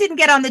Obama didn't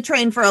get on the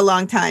train for a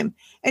long time,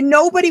 and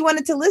nobody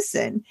wanted to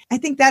listen. I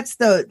think that's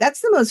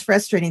the most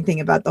frustrating thing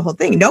about the whole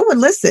thing. No one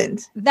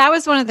listened. That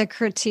was one of the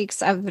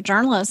critiques of the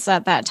journalists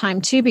at that time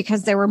too,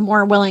 because they were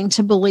more willing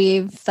to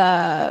believe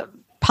the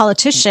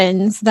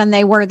politicians than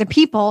they were the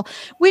people,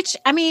 which,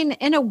 I mean,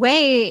 in a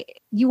way,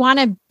 you want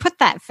to put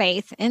that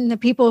faith in the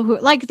people who,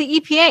 like the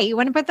EPA, you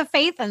want to put the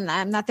faith in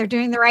them that they're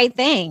doing the right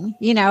thing,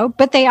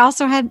 but they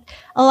also had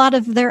a lot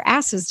of their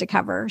asses to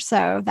cover.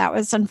 So that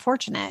was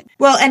unfortunate.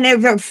 Well, and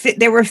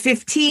there were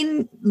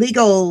 15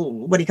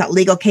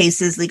 legal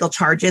cases, legal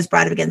charges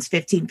brought up against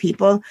 15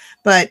 people.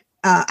 But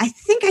I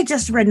think I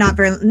just read not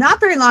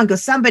very long ago,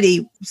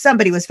 somebody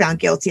was found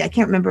guilty. I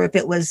can't remember if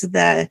it was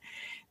the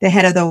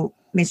head of the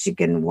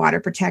Michigan Water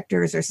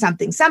Protectors or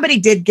something. Somebody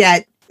did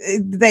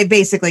they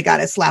basically got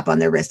a slap on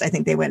their wrist. I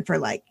think they went for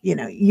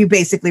you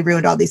basically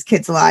ruined all these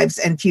kids' lives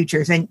and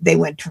futures. And they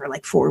went for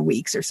 4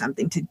 weeks or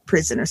something to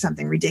prison or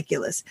something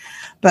ridiculous.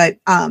 But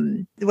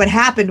what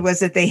happened was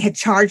that they had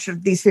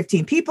charged these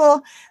 15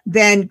 people.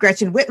 Then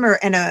Gretchen Whitmer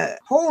and a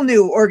whole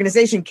new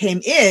organization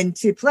came in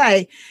to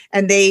play,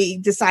 and they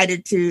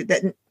decided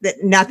that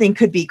nothing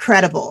could be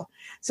credible.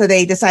 So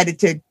they decided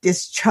to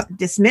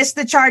dismiss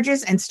the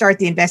charges and start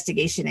the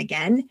investigation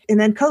again. And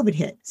then COVID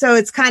hit. So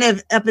it's kind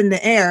of up in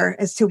the air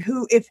as to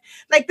if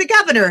the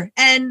governor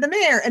and the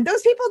mayor and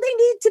those people,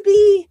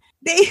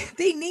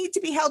 they need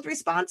to be held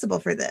responsible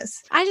for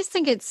this. I just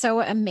think it's so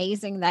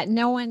amazing that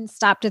no one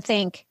stopped to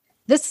think,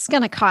 this is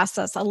going to cost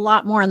us a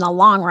lot more in the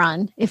long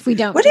run if we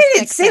don't. What did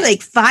it say?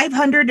 Like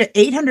 500 to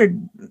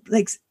 800,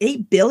 like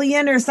 8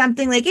 billion or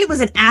something? Like, it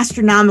was an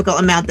astronomical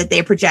amount that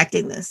they're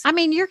projecting this. I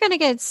mean, you're going to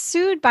get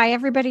sued by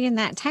everybody in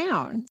that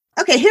town.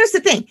 Okay, here's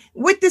the thing.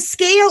 With the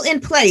scale in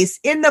place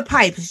in the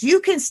pipes, you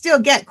can still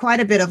get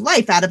quite a bit of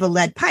life out of a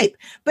lead pipe.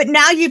 But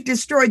now you've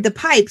destroyed the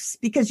pipes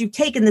because you've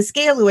taken the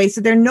scale away. So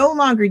they're no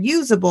longer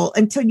usable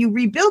until you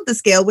rebuild the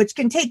scale, which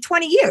can take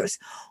 20 years.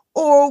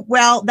 Or,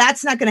 well,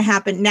 that's not going to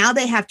happen. Now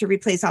they have to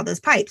replace all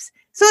those pipes.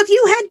 So if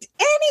you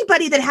had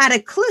anybody that had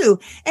a clue,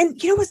 and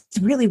you know what's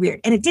really weird,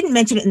 and it didn't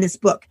mention it in this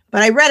book,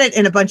 but I read it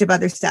in a bunch of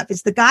other stuff,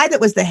 is the guy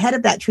that was the head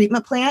of that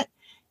treatment plant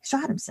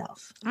shot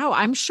himself. Oh,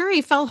 I'm sure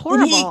he felt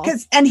horrible.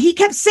 And he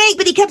kept saying,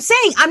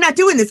 I'm not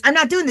doing this. I'm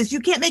not doing this. You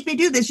can't make me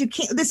do this. You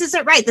can't, this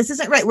isn't right. This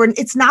isn't right.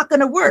 It's not going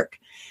to work.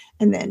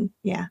 And then,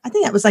 I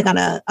think that was like on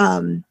a,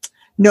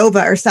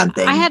 Nova or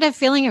something. I had a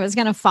feeling it was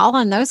going to fall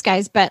on those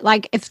guys, but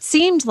it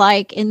seemed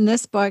like in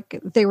this book,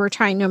 they were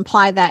trying to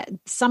imply that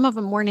some of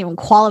them weren't even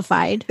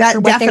qualified for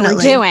what they were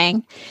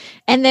doing.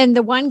 And then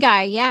the one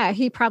guy,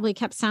 he probably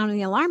kept sounding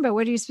the alarm, but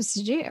what are you supposed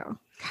to do?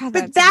 God,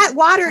 but that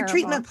water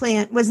treatment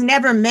plant was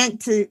never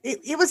meant to,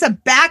 it was a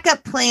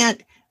backup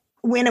plant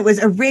when it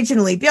was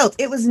originally built.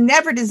 It was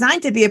never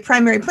designed to be a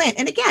primary plant.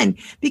 And again,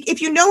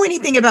 if you know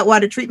anything about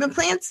water treatment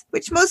plants,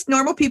 which most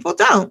normal people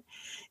don't,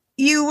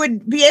 you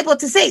would be able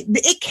to say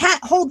it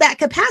can't hold that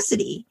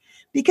capacity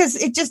because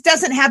it just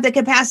doesn't have the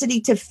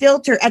capacity to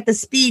filter at the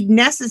speed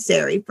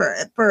necessary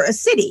for a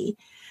city,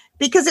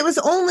 because it was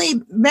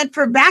only meant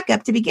for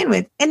backup to begin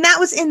with. And that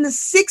was in the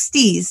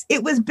 60s.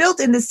 It was built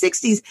in the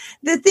 60s.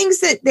 The things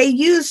that they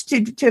used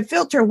to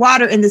filter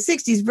water in the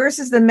 60s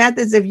versus the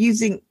methods of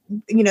using,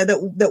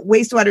 the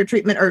wastewater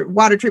treatment or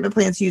water treatment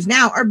plants use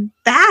now are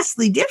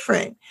vastly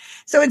different.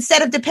 So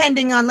instead of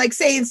depending on,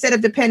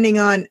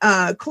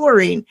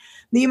 chlorine,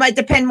 you might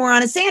depend more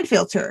on a sand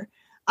filter.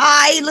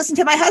 I listen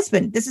to my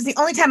husband. This is the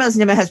only time I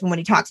listen to my husband when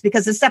he talks,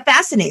 because this stuff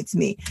fascinates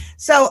me.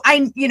 So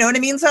you know what I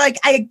mean? So like,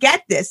 I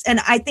get this. And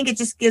I think it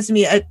just gives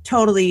me a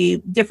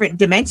totally different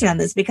dimension on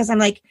this, because I'm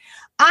like,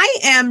 I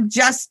am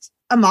just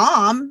a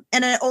mom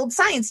and an old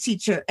science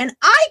teacher. And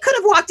I could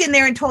have walked in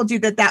there and told you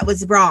that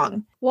was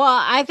wrong. Well,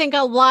 I think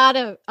a lot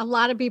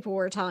of people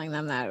were telling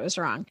them that it was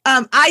wrong.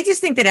 I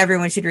just think that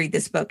everyone should read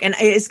this book, and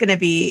it's going to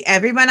be,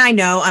 everyone I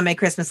know on my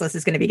Christmas list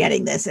is going to be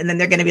getting this, and then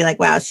they're going to be like,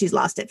 wow, she's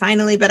lost it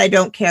finally. But I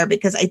don't care,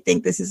 because I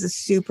think this is a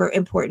super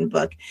important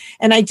book.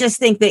 And I just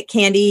think that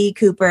Candy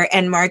Cooper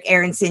and Mark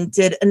Aronson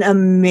did an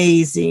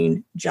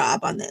amazing job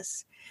on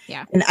this.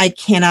 Yeah. And I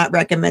cannot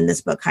recommend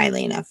this book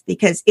highly enough,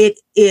 because it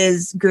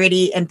is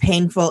gritty and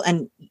painful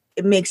and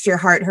it makes your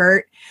heart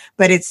hurt,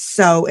 but it's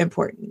so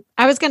important.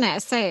 I was going to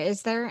say,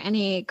 is there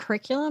any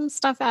curriculum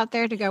stuff out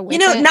there to go with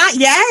it? Not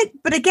yet.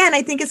 But again,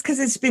 I think it's because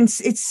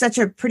it's such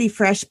a pretty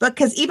fresh book,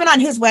 because even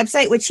on his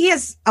website, which he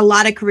has a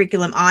lot of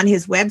curriculum on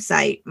his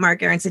website,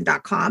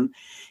 markaronson.com,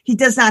 he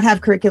does not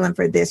have curriculum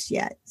for this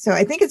yet. So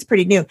I think it's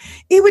pretty new.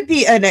 It would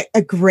be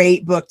a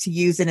great book to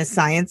use in a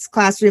science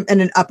classroom, and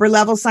an upper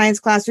level science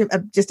classroom,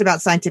 just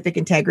about scientific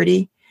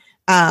integrity.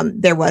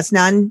 There was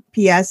none.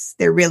 P.S.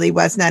 There really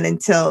was none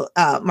until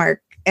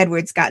Mark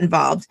Edwards got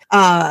involved.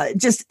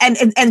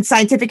 And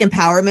scientific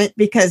empowerment,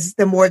 because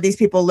the more these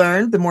people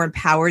learned, the more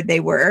empowered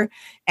they were.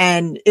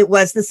 And it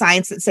was the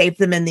science that saved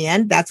them in the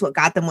end. That's what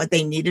got them what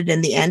they needed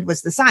in the end,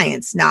 was the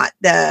science, not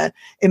the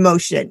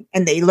emotion.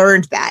 And they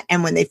learned that.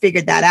 And when they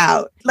figured that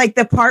out, like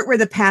the part where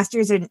the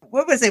pastors and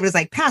it was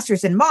like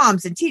pastors and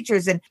moms and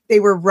teachers, and they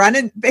were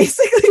running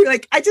basically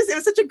it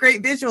was such a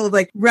great visual of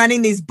like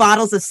running these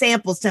bottles of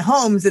samples to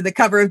homes in the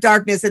cover of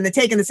darkness, and then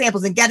taking the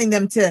samples and getting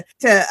them to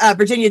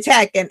Virginia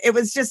Tech. And it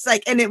was just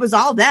like, and it was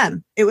all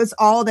them. It was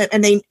all them.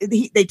 And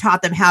they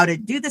taught them how to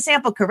do the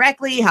sample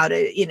correctly, how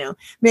to,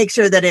 make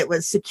sure that it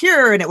was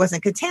secure and it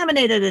wasn't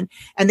contaminated.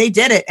 And they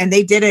did it, and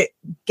they did it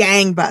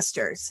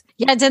gangbusters.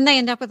 Yeah. Didn't they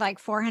end up with like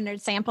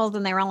 400 samples,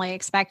 and they were only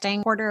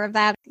expecting a quarter of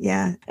that?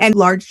 Yeah. And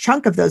large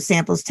chunk of those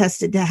samples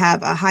tested to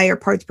have a higher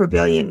parts per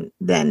billion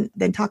than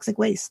toxic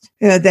waste.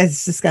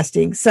 That's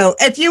disgusting. So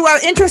if you are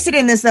interested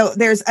in this, though,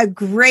 there's a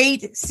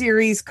great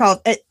series called,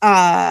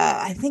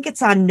 I think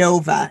it's on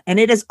Nova, and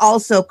it is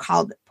also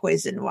called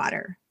Poison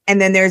Water.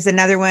 And then there's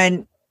another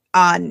one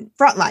on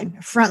Frontline.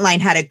 Frontline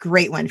had a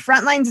great one.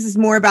 Frontlines is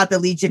more about the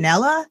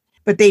Legionella,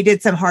 but they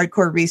did some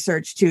hardcore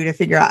research too to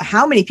figure out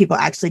how many people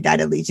actually died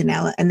of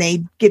Legionella. And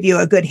they give you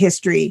a good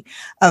history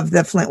of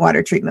the Flint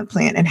water treatment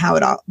plant and how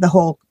the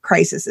whole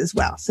crisis as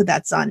well. So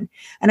that's on.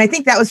 And I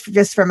think that was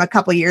just from a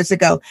couple years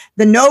ago.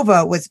 The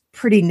Nova was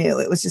pretty new.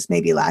 It was just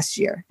maybe last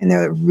year. And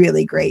they're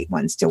really great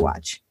ones to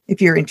watch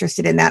if you're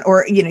interested in that,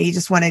 or, you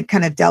just want to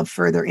kind of delve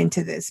further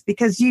into this,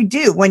 because you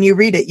do, when you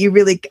read it, you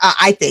really,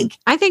 I think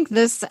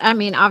this,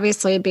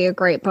 obviously it'd be a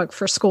great book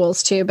for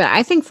schools too, but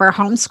I think for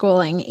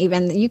homeschooling,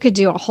 even you could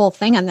do a whole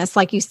thing on this.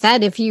 Like you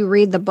said, if you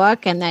read the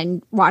book and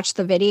then watch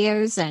the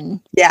videos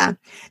yeah.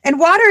 And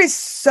water is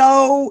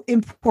so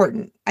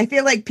important. I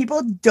feel like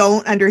people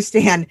don't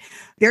understand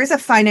there's a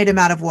finite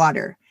amount of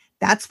water.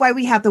 That's why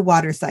we have the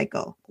water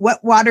cycle.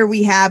 What water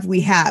we have,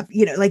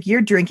 like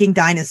you're drinking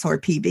dinosaur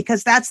pee,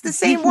 because that's the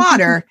same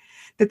water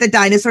that the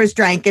dinosaurs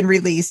drank and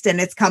released, and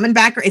it's coming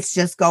back, or it's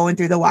just going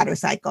through the water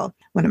cycle.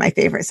 One of my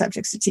favorite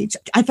subjects to teach.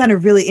 I found a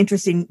really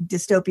interesting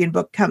dystopian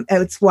book.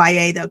 It's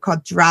YA though,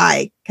 called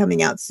Dry,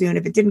 coming out soon,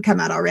 if it didn't come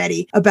out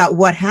already, about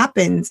what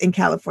happens in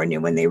California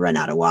when they run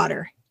out of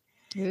water.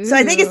 Ooh. So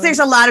I think there's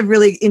a lot of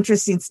really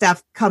interesting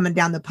stuff coming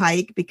down the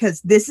pike, because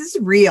this is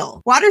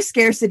real. Water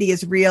scarcity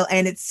is real,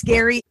 and it's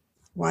scary.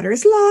 Water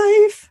is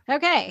life.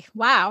 Okay.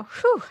 Wow.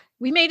 Whew.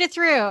 We made it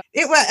through.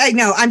 It was. I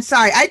know. I'm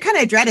sorry. I kind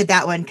of dreaded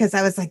that one, because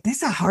I was like, this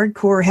is a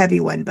hardcore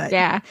heavy one. But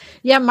yeah.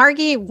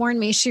 Margie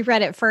warned me. She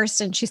read it first,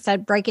 and she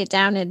said, break it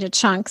down into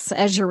chunks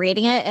as you're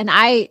reading it. And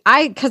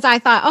because I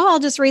thought, I'll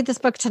just read this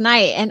book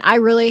tonight. And I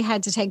really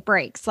had to take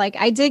breaks. Like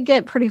I did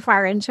get pretty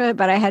far into it,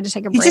 but I had to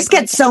take a break. You just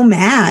get so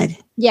mad.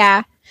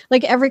 Yeah.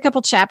 Like every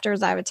couple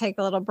chapters, I would take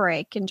a little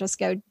break and just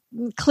go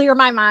clear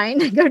my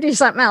mind and go do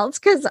something else.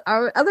 Because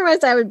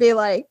otherwise I would be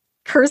like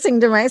cursing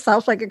to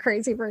myself like a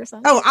crazy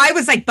person. Oh, I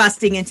was like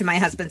busting into my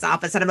husband's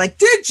office, and I'm like,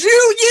 did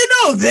you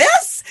know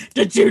this?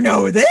 Did you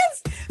know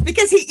this?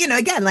 because he,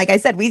 again, like I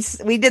said, we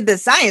did the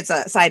science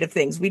side of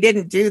things. We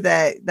didn't do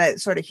the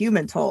sort of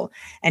human toll.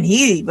 And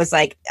he was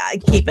like,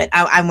 keep it.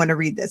 I want to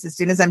read this as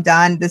soon as I'm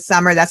done this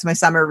summer. That's my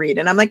summer read.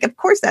 And I'm like, of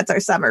course, that's our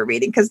summer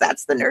reading because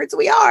that's the nerds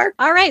we are.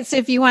 All right. So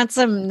if you want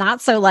some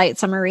not so light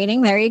summer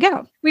reading, there you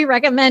go. We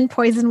recommend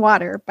Poison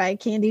Water by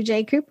Candy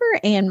J. Cooper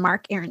and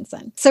Mark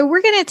Aronson. So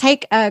we're going to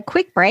take a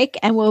quick break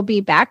and we'll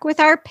be back with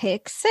our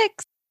pick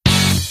 6.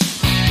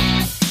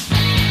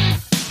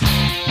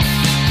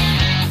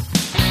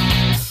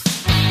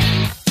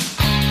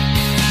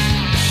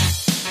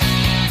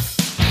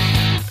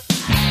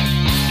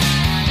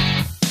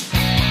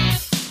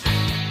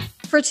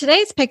 For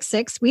today's pick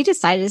 6, we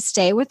decided to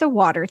stay with the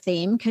water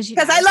theme because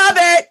I love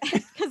it.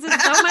 Because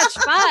it's so much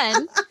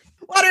fun.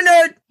 Water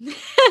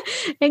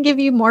nerd. And give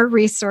you more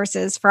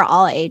resources for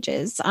all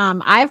ages.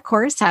 I, of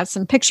course, have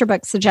some picture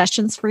book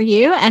suggestions for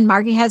you. And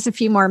Margie has a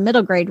few more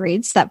middle grade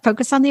reads that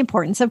focus on the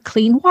importance of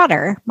clean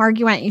water.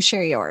 Margie, why don't you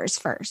share yours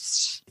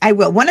first? I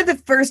will. One of the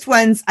first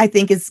ones I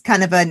think is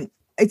kind of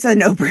it's a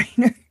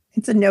no-brainer.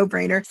 It's a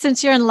no-brainer.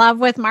 Since you're in love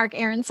with Mark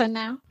Aronson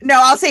now? No,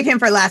 I'll save him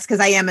for last because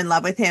I am in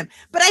love with him.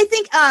 But I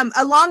think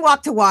A Long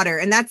Walk to Water,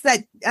 and that's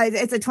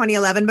it's a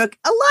 2011 book.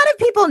 A lot of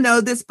people know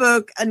this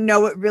book and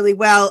know it really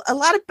well.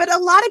 But a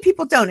lot of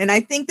people don't. And I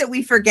think that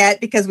we forget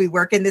because we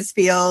work in this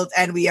field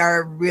and we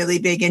are really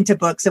big into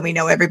books and we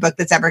know every book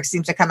that's ever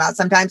seems to come out.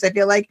 Sometimes I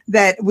feel like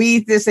that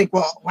we just think,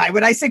 well, why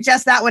would I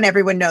suggest that when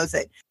everyone knows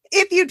it?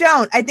 If you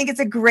don't, I think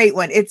it's a great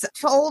one. It's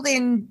told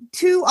in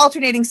 2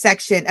 alternating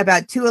sections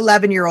about 2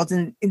 11-year-olds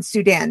in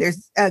Sudan.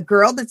 There's a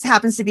girl that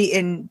happens to be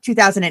in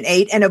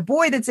 2008 and a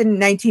boy that's in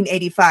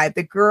 1985.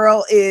 The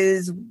girl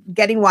is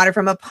getting water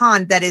from a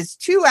pond that is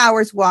 2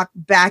 hours walk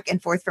back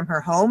and forth from her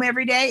home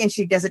every day, and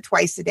she does it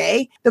twice a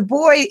day. The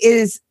boy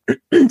is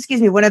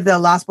one of the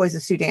Lost Boys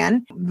of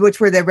Sudan, which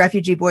were the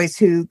refugee boys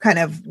who kind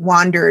of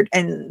wandered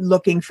and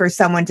looking for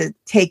someone to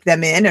take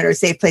them in or a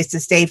safe place to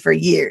stay for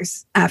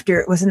years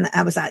after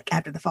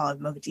after the fall of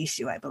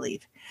Mogadishu, I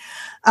believe.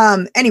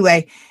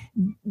 Anyway,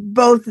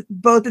 both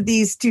of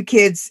these 2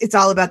 kids, it's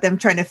all about them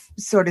trying to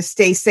sort of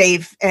stay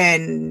safe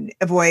and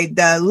avoid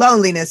the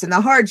loneliness and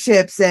the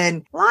hardships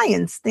and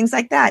lions, things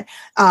like that,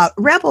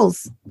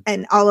 rebels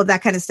and all of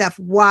that kind of stuff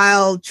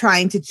while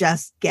trying to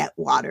just get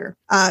water.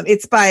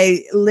 It's by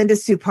Linda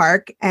Sue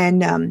Park,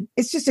 and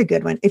it's just a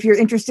good one. If you're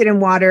interested in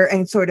water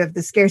and sort of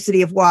the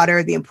scarcity of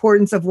water, the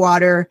importance of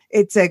water,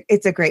 it's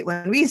a great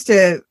one. We used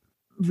to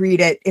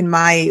read it in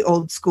my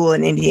old school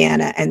in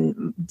Indiana,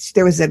 and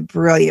there was a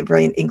brilliant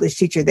English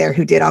teacher there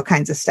who did all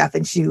kinds of stuff,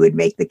 and she would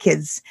make the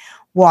kids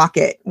walk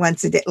it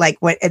once a day, like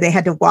when they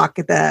had to walk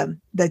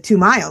the 2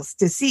 miles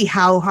to see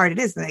how hard it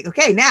is. And like,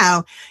 okay,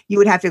 now you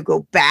would have to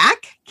go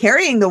back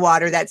carrying the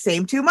water that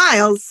same 2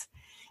 miles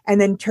and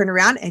then turn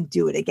around and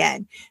do it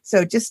again.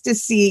 So just to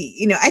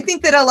see, I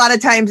think that a lot of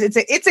times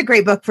it's a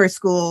great book for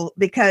school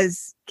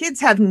because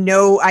kids have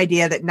no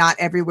idea that not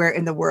everywhere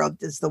in the world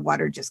does the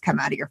water just come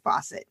out of your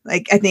faucet.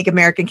 Like, I think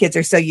American kids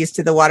are so used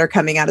to the water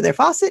coming out of their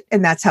faucet,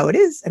 and that's how it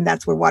is. And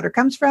that's where water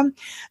comes from.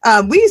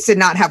 We used to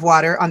not have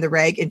water on the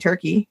reg in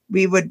Turkey.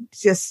 You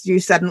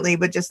suddenly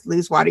would just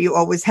lose water. You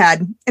always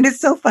had. And it's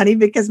so funny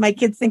because my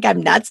kids think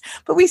I'm nuts,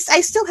 but I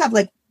still have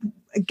like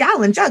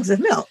gallon jugs of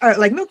milk, or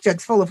like milk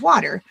jugs full of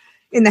water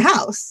in the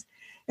house,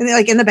 and they're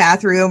like in the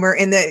bathroom or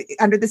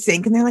under the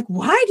sink. And they're like,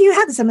 why do you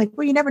have this? I'm like,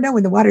 well, you never know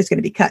when the water is going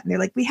to be cut. And they're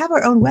like, we have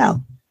our own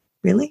well.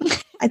 Really?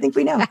 I think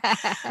we know.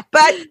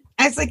 But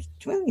I was like,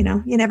 well, you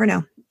never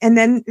know. And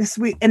then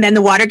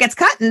the water gets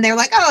cut and they're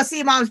like, oh,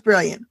 see, Mom's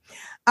brilliant.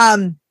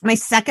 My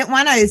second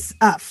one is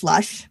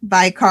Flush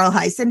by Carl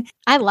Hiaasen.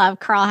 I love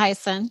Carl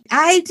Hiaasen.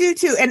 I do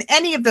too. And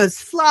any of those,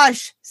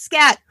 Flush,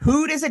 Scat,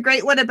 Hoot is a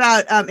great one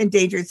about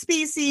endangered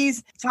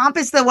species. Chomp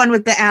is the one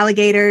with the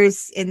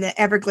alligators in the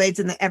Everglades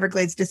and the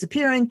Everglades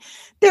disappearing.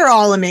 They're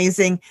all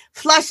amazing.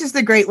 Flush is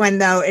the great one,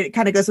 though. It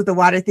kind of goes with the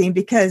water theme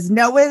because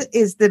Noah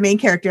is the main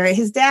character.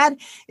 His dad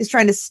is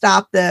trying to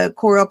stop the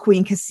Coral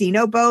Queen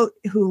casino boat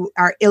who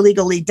are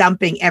illegally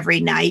dumping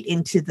every night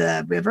into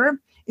the river,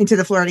 into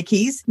the Florida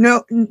Keys.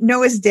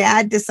 Noah's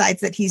dad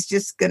decides that he's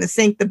just going to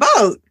sink the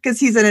boat because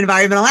he's an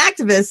environmental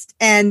activist,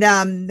 and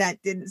that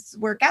didn't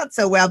work out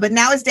so well. But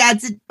now his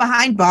dad's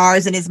behind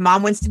bars, and his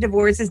mom wants to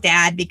divorce his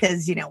dad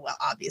because,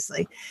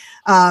 obviously,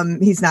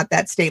 he's not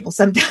that stable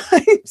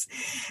sometimes.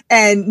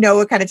 And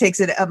Noah kind of takes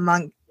it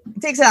on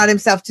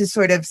himself to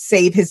sort of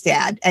save his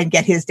dad and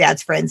get his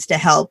dad's friends to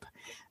help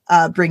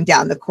bring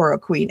down the Coral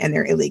Queen and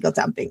their illegal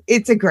dumping.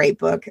 It's a great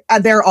book.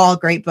 They're all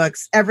great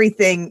books. Every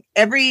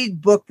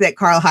book that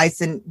Carl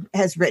Hiaasen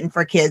has written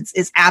for kids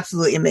is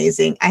absolutely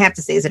amazing. I have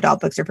to say his adult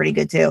books are pretty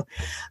good too.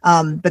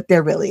 But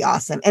they're really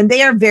awesome. And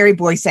they are very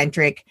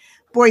boy-centric.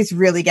 Boys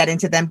really get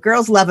into them.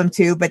 Girls love them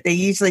too, but they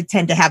usually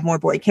tend to have more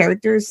boy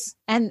characters.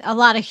 And a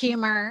lot of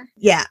humor.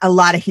 Yeah, a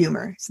lot of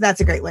humor. So that's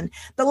a great one.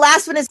 The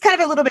last one is kind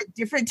of a little bit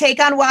different take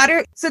on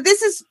water. So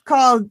this is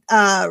called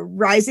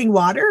Rising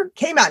Water.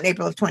 Came out in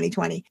April of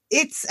 2020.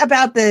 It's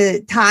about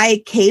the Thai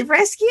cave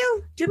rescue.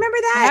 Do you remember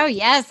that? Oh,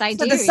 yes, I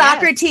do. So the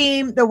soccer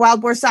team, the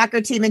wild boar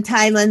soccer team in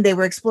Thailand, they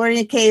were exploring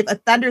a cave. A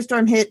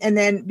thunderstorm hit. And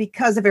then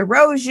because of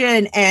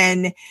erosion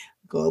and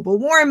global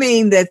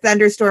warming, the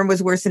thunderstorm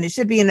was worse than it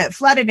should be, and it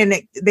flooded,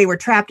 and they were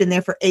trapped in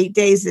there for 8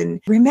 days. And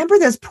remember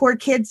those poor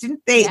kids,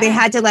 didn't they? Yeah. They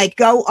had to like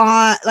go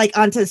on, like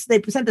onto, they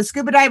sent the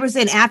scuba divers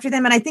in after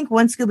them. And I think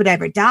one scuba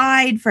diver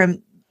died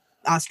from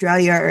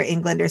Australia or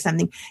England or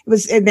something. It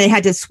was, and they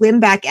had to swim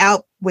back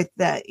out with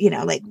the,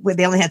 like where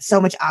they only had so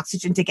much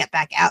oxygen to get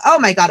back out. Oh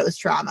my God, it was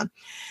trauma.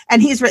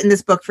 And he's written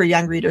this book for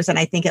young readers, and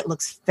I think it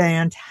looks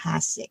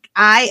fantastic.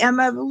 I am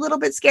a little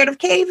bit scared of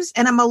caves,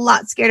 and I'm a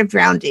lot scared of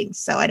drowning.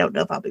 So I don't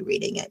know if I'll be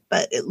reading it,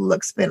 but it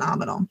looks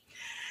phenomenal.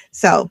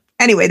 So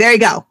anyway, there you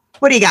go.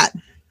 What do you got?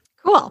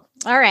 Cool.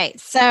 All right.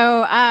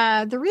 So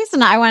the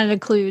reason I wanted to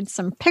include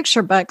some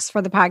picture books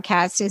for the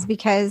podcast is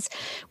because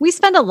we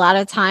spend a lot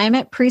of time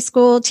at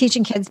preschool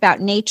teaching kids about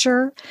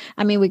nature.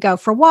 I mean, we go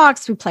for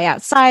walks, we play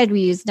outside,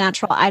 we use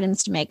natural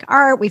items to make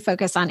art, we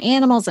focus on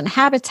animals and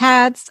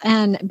habitats.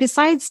 And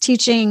besides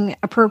teaching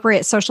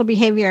appropriate social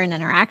behavior and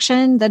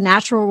interaction, the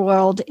natural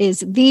world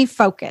is the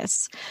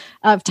focus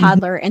of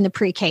toddler and the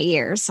pre-K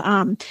years.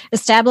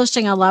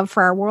 Establishing a love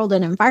for our world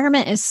and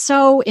environment is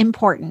so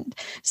important.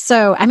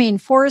 So, I mean,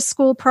 forest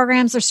school programs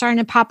are starting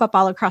to pop up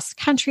all across the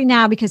country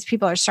now because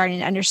people are starting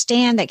to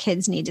understand that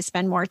kids need to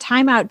spend more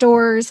time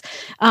outdoors.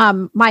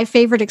 My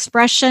favorite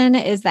expression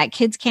is that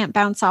kids can't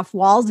bounce off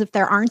walls if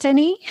there aren't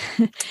any.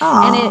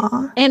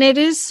 and it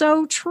is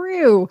so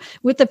true.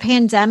 With the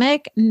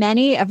pandemic,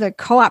 many of the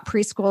co-op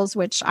preschools,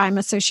 which I'm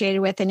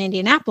associated with in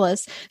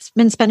Indianapolis, have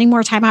been spending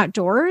more time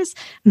outdoors.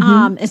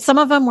 And some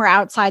of them were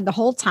outside the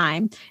whole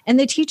time. And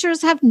the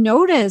teachers have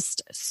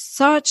noticed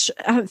such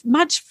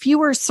much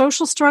fewer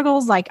social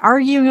struggles like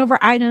arguing over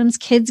items,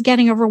 kids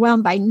getting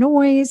overwhelmed by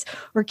noise,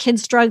 or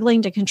kids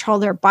struggling to control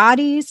their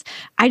bodies.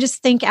 I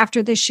just think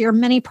after this year,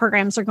 many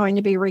programs are going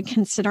to be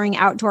reconsidering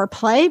outdoor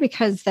play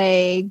because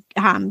they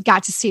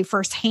got to see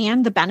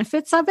firsthand the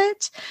benefits of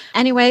it.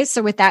 Anyway,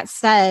 so with that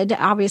said,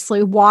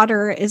 obviously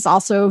water is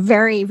also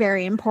very,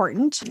 very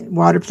important.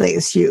 Water play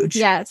is huge.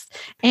 Yes.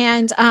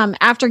 And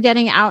after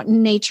getting out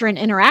in nature and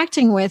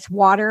interacting with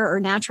water or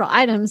natural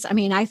items, I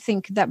mean, I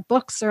think that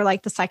books are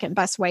like the second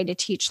best way to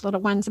teach little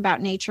ones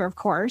about nature, of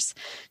course.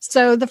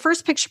 So the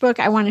first picture book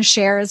I want to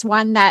share is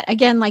one that,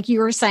 again, like you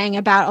were saying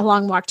about A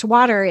Long Walk to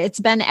Water, it's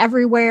been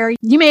everywhere.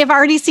 You may have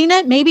already seen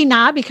it, maybe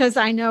not, because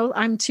I know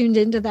I'm tuned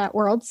into that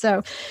world.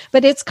 So,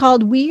 but it's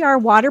called We Are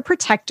Water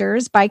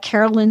Protectors by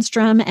Carol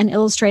Lindstrom and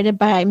illustrated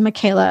by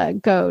Michaela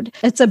Goad.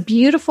 It's a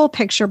beautiful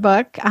picture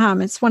book.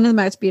 It's one of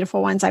the most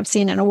beautiful ones I've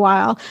seen in a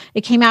while.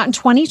 It came out in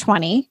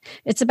 2020.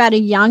 It's about a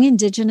young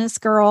Indigenous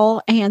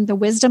girl and the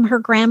wisdom her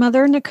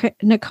grandmother,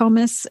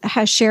 Nokomis,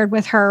 has shared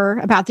with her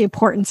about the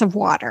importance of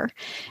water.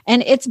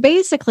 And it's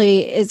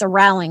basically is a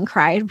rallying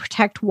cry to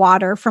protect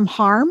water from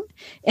harm.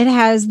 It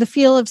has the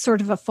feel of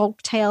sort of a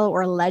folk tale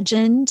or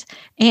legend,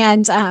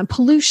 and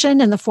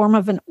pollution in the form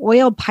of an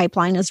oil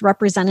pipeline is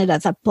represented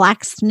as a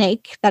black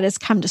snake that has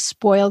come to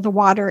spoil the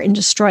water and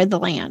destroy the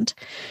land.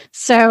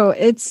 So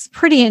it's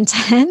pretty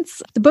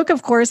intense. The book,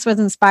 of course, was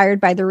inspired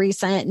by the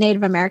recent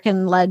Native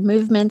American-led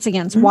movements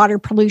against water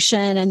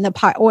pollution and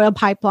the oil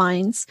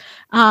pipelines.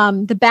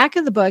 The back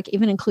of the book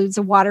even includes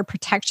a water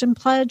protection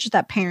pledge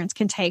that parents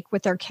can take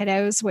with their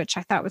kiddos, which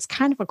I thought was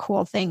kind of a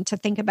cool thing to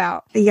think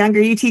about. The younger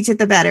you teach it,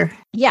 the better.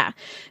 Yeah.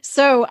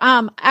 So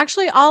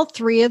actually, all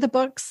three of the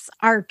books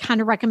are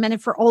kind of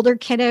recommended for older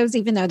kiddos,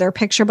 even though they're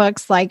picture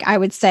books, like I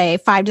would say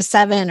 5 to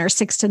 7 or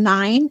 6 to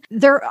 9.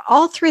 They're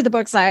all three of the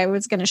books I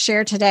was going to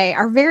share today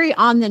are very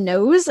on the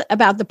nose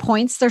about the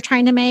points they're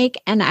trying to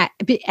make. And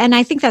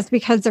I think that's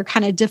because they're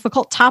kind of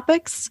difficult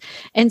topics.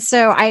 And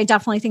so I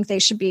definitely think they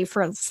should be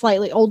for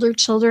slightly older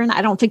children.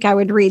 I don't think I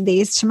would read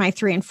these to my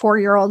 3 and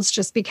 4-year-olds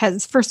just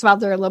because, first of all,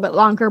 they're a little bit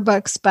longer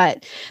books,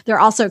 but they're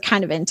also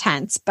kind of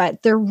intense,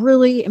 but they're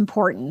really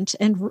important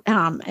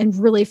and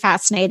really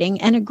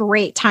fascinating, and a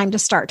great time to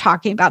start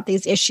talking about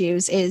these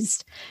issues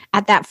is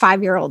at that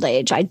 5-year-old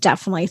age. I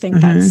definitely think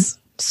that's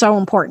so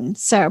important.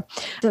 So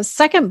the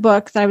second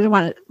book that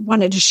I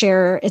wanted to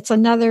share, it's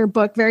another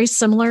book very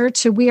similar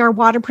to We Are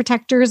Water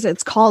Protectors.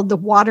 It's called The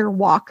Water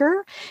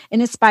Walker,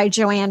 and it's by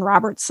Joanne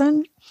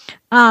Robertson.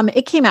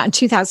 It came out in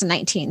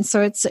 2019,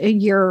 so it's a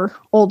year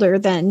older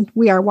than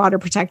We Are Water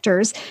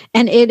Protectors.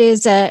 And it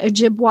is a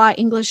Ojibwa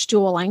English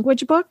dual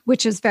language book,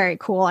 which is very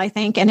cool, I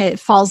think, and it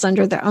falls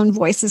under the Own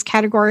Voices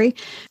category.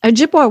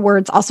 Ojibwa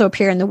words also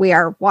appear in the We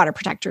Are Water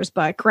Protectors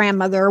book,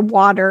 grandmother,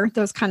 water,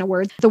 those kind of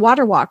words. The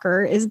Water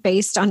Walker is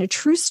based on a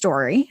true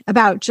story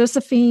about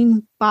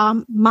Josephine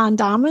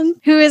Mondaman,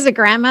 who is a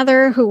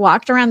grandmother who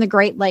walked around the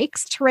Great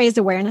Lakes to raise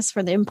awareness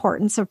for the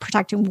importance of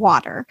protecting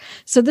water.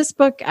 So this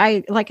book,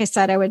 like I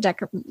said, I would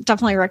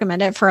definitely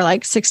recommend it for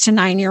like 6 to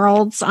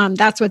 9-year-olds.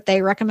 That's what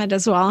they recommend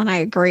as well. And I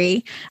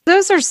agree.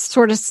 Those are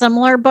sort of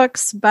similar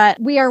books, but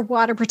We Are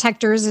Water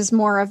Protectors is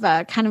more of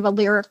a kind of a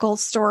lyrical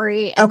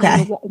story. And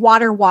Okay.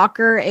 Water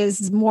Walker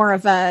is more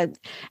of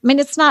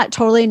it's not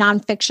totally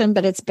nonfiction,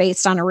 but it's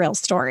based on a real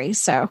story.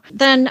 So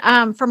then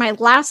for my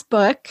last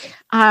book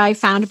I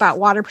found about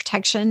water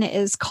protection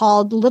is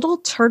called Little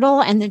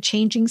Turtle and the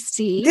Changing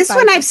Sea. This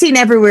one I've seen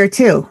everywhere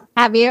too.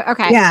 Have you?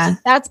 Okay. Yeah.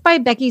 That's by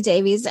Becky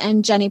Davies,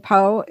 and Jenny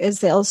Poe is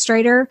the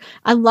illustrator.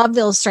 I love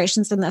the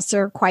illustrations in this.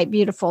 They're quite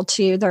beautiful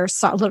too. They're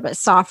a little bit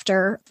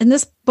softer. And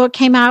this book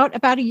came out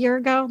about a year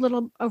ago, a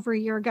little over a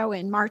year ago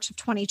in March of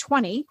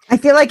 2020. I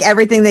feel like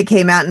everything that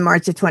came out in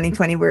March of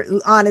 2020,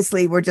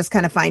 we're just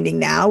kind of finding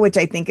now, which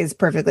I think is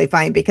perfectly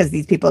fine because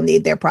these people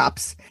need their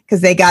props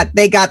because they got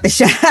the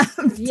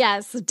shaft.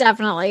 Yes,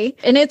 definitely.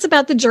 And it's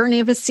about the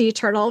journey of a sea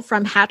turtle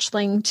from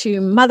hatchling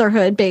to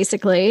motherhood,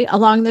 basically.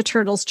 Along the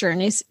turtle's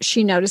journeys,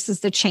 she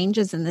notices the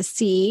changes in the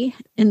sea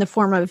in the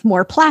form of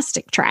more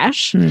plastic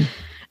trash.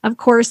 Of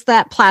course,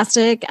 that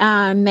plastic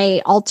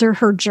may alter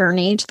her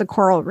journey to the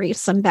coral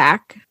reefs and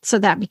back. So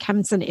that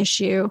becomes an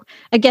issue.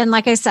 Again,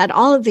 like I said,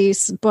 all of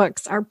these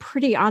books are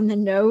pretty on the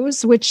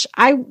nose, which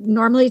I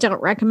normally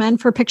don't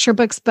recommend for picture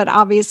books, but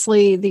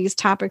obviously these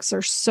topics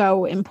are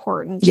so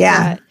important.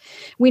 Yeah.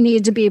 We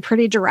need to be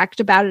pretty direct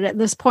about it at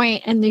this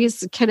point. And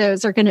these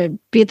kiddos are going to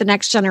be the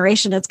next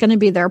generation. It's going to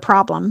be their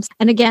problems.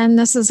 And again,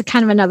 this is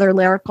kind of another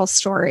lyrical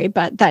story,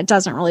 but that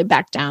doesn't really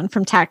back down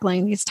from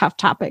tackling these tough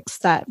topics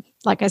that,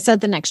 like I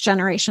said, the next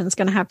generation is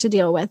going to have to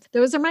deal with.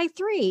 Those are my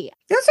 3.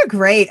 Those are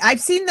great. I've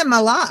seen them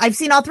a lot. I've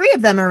seen all 3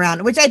 of them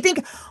around, which I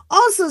think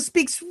also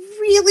speaks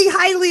really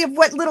highly of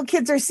what little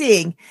kids are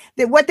seeing,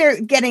 that what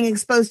they're getting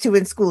exposed to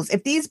in schools.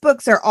 If these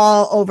books are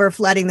all over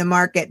flooding the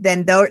market,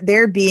 then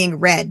they're being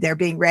read. They're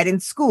being read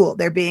in school.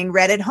 They're being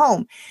read at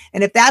home.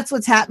 And if that's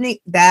what's happening,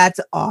 that's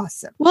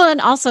awesome. Well,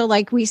 and also,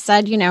 like we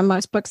said,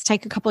 most books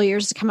take a couple of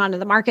years to come onto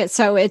the market.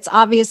 So it's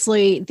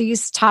obviously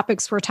these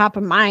topics were top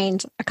of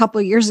mind a couple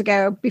of years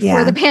ago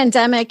before the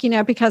pandemic,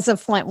 because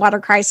of Flint water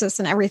crisis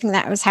and everything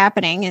that was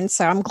happening. And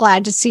so I'm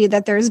glad to see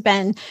that there's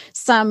been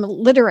some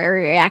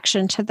literary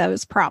reaction to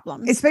those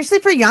problems. Especially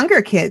for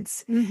younger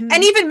kids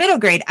and even middle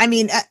grade. I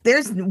mean,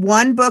 there's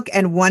one book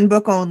and one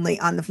book only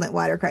on the Flint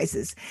water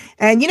crisis.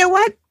 And you know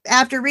what?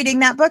 After reading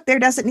that book, there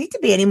doesn't need to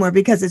be anymore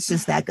because it's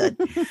just that good.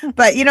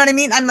 But you know what I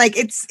mean? I'm like,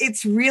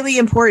 it's really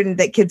important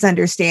that kids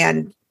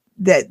understand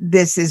that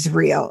this is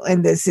real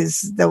and this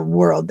is the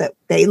world that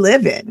they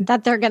live in.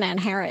 That they're going to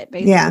inherit,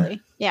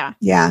 basically. Yeah.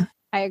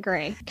 I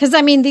agree. Because,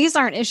 these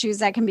aren't issues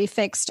that can be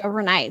fixed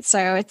overnight.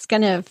 So it's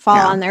going to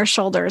fall on their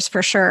shoulders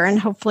for sure. And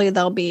hopefully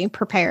they'll be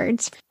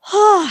prepared.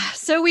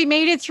 So we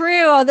made it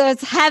through all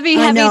those heavy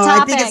topics.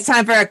 I think it's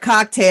time for a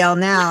cocktail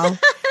now.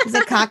 Is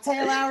it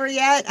cocktail hour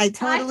yet? I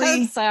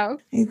hope so.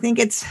 I think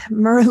it's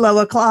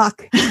Merlot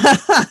o'clock.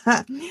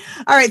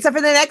 All right. So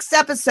for the next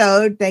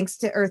episode, thanks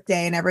to Earth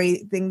Day and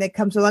everything that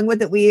comes along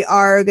with it, we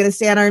are going to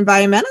stay on our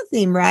environmental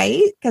theme,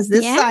 right? Because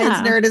this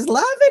science nerd is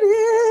loving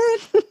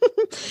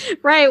it.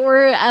 Right.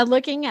 We're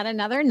looking at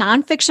another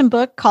nonfiction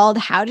book called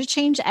How to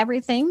Change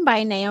Everything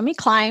by Naomi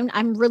Klein.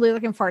 I'm really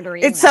looking forward to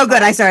reading it. It's so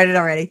good. I started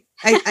already.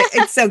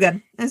 It's so good.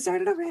 I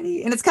started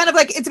already. And it's kind of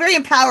like, it's very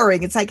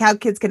empowering. It's like how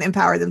kids can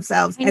empower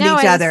themselves and each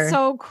other. It's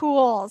so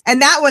cool.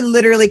 And that one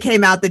literally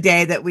came out the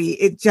day that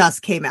it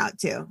just came out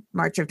too,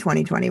 March of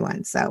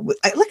 2021. So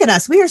look at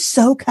us. We are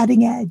so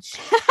cutting edge.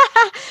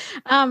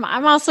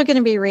 I'm also going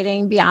to be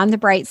reading Beyond the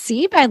Bright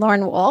Sea by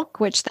Lauren Wolk,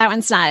 which that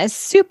one's not as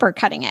super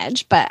cutting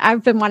edge, but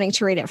I've been wanting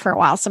to read it for a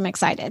while. So I'm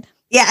excited.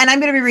 Yeah, and I'm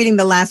going to be reading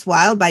The Last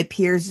Wild by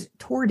Piers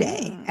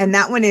Torday. And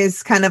that one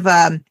is kind of,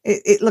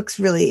 it looks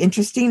really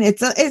interesting.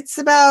 It's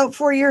about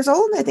 4 years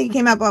old. I think it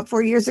came out about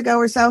 4 years ago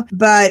or so.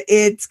 But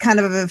it's kind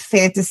of a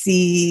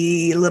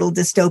fantasy, little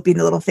dystopian,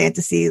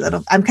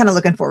 I'm kind of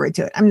looking forward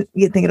to it.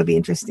 You think it'll be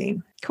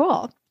interesting.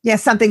 Cool. Yeah,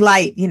 something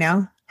light,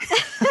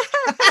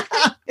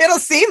 It'll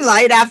seem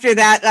light after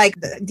that, like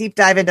deep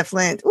dive into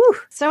Flint. Ooh.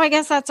 So I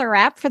guess that's a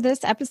wrap for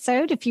this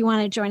episode. If you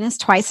want to join us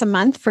twice a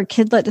month for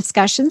Kidlit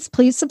discussions,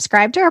 please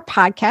subscribe to our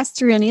podcast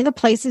through any of the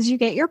places you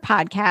get your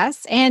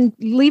podcasts and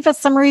leave us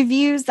some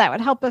reviews. That would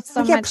help us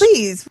so much. Yeah,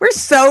 please. We're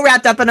so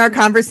wrapped up in our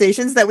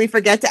conversations that we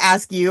forget to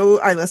ask you,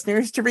 our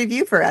listeners, to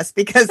review for us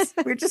because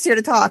we're just here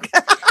to talk.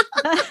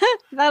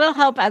 That'll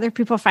help other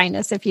people find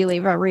us if you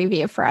leave a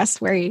review for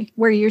us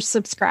where you're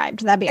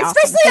subscribed. That'd be awesome.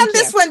 Especially on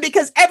this one,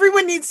 because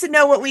everyone needs to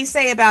know what we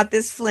say about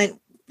this Flint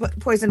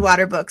poisoned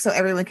water book so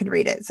everyone can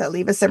read it. So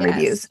leave us some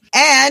reviews.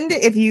 And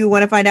if you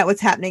want to find out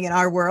what's happening in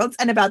our worlds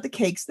and about the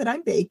cakes that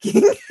I'm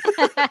baking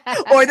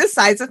or the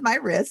size of my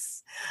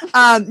wrists,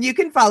 you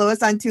can follow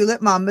us on Two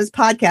Lit Mamas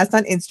podcast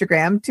on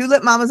Instagram, Two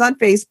Lit Mamas on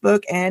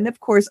Facebook, and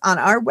of course on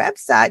our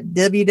website,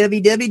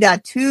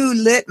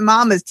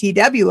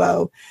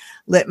 www.twolitmamas,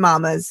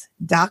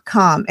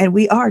 litmamas.com. And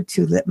we are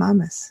Two Lit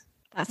Mamas.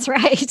 That's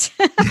right.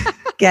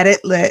 Get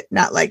it lit,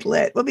 not like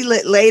lit. We'll be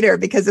lit later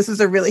because this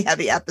was a really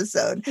heavy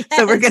episode. Yes.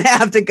 So we're going to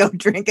have to go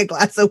drink a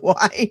glass of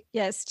wine.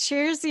 Yes.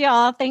 Cheers,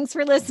 y'all. Thanks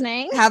for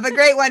listening. Have a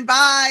great one.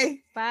 Bye.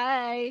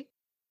 Bye.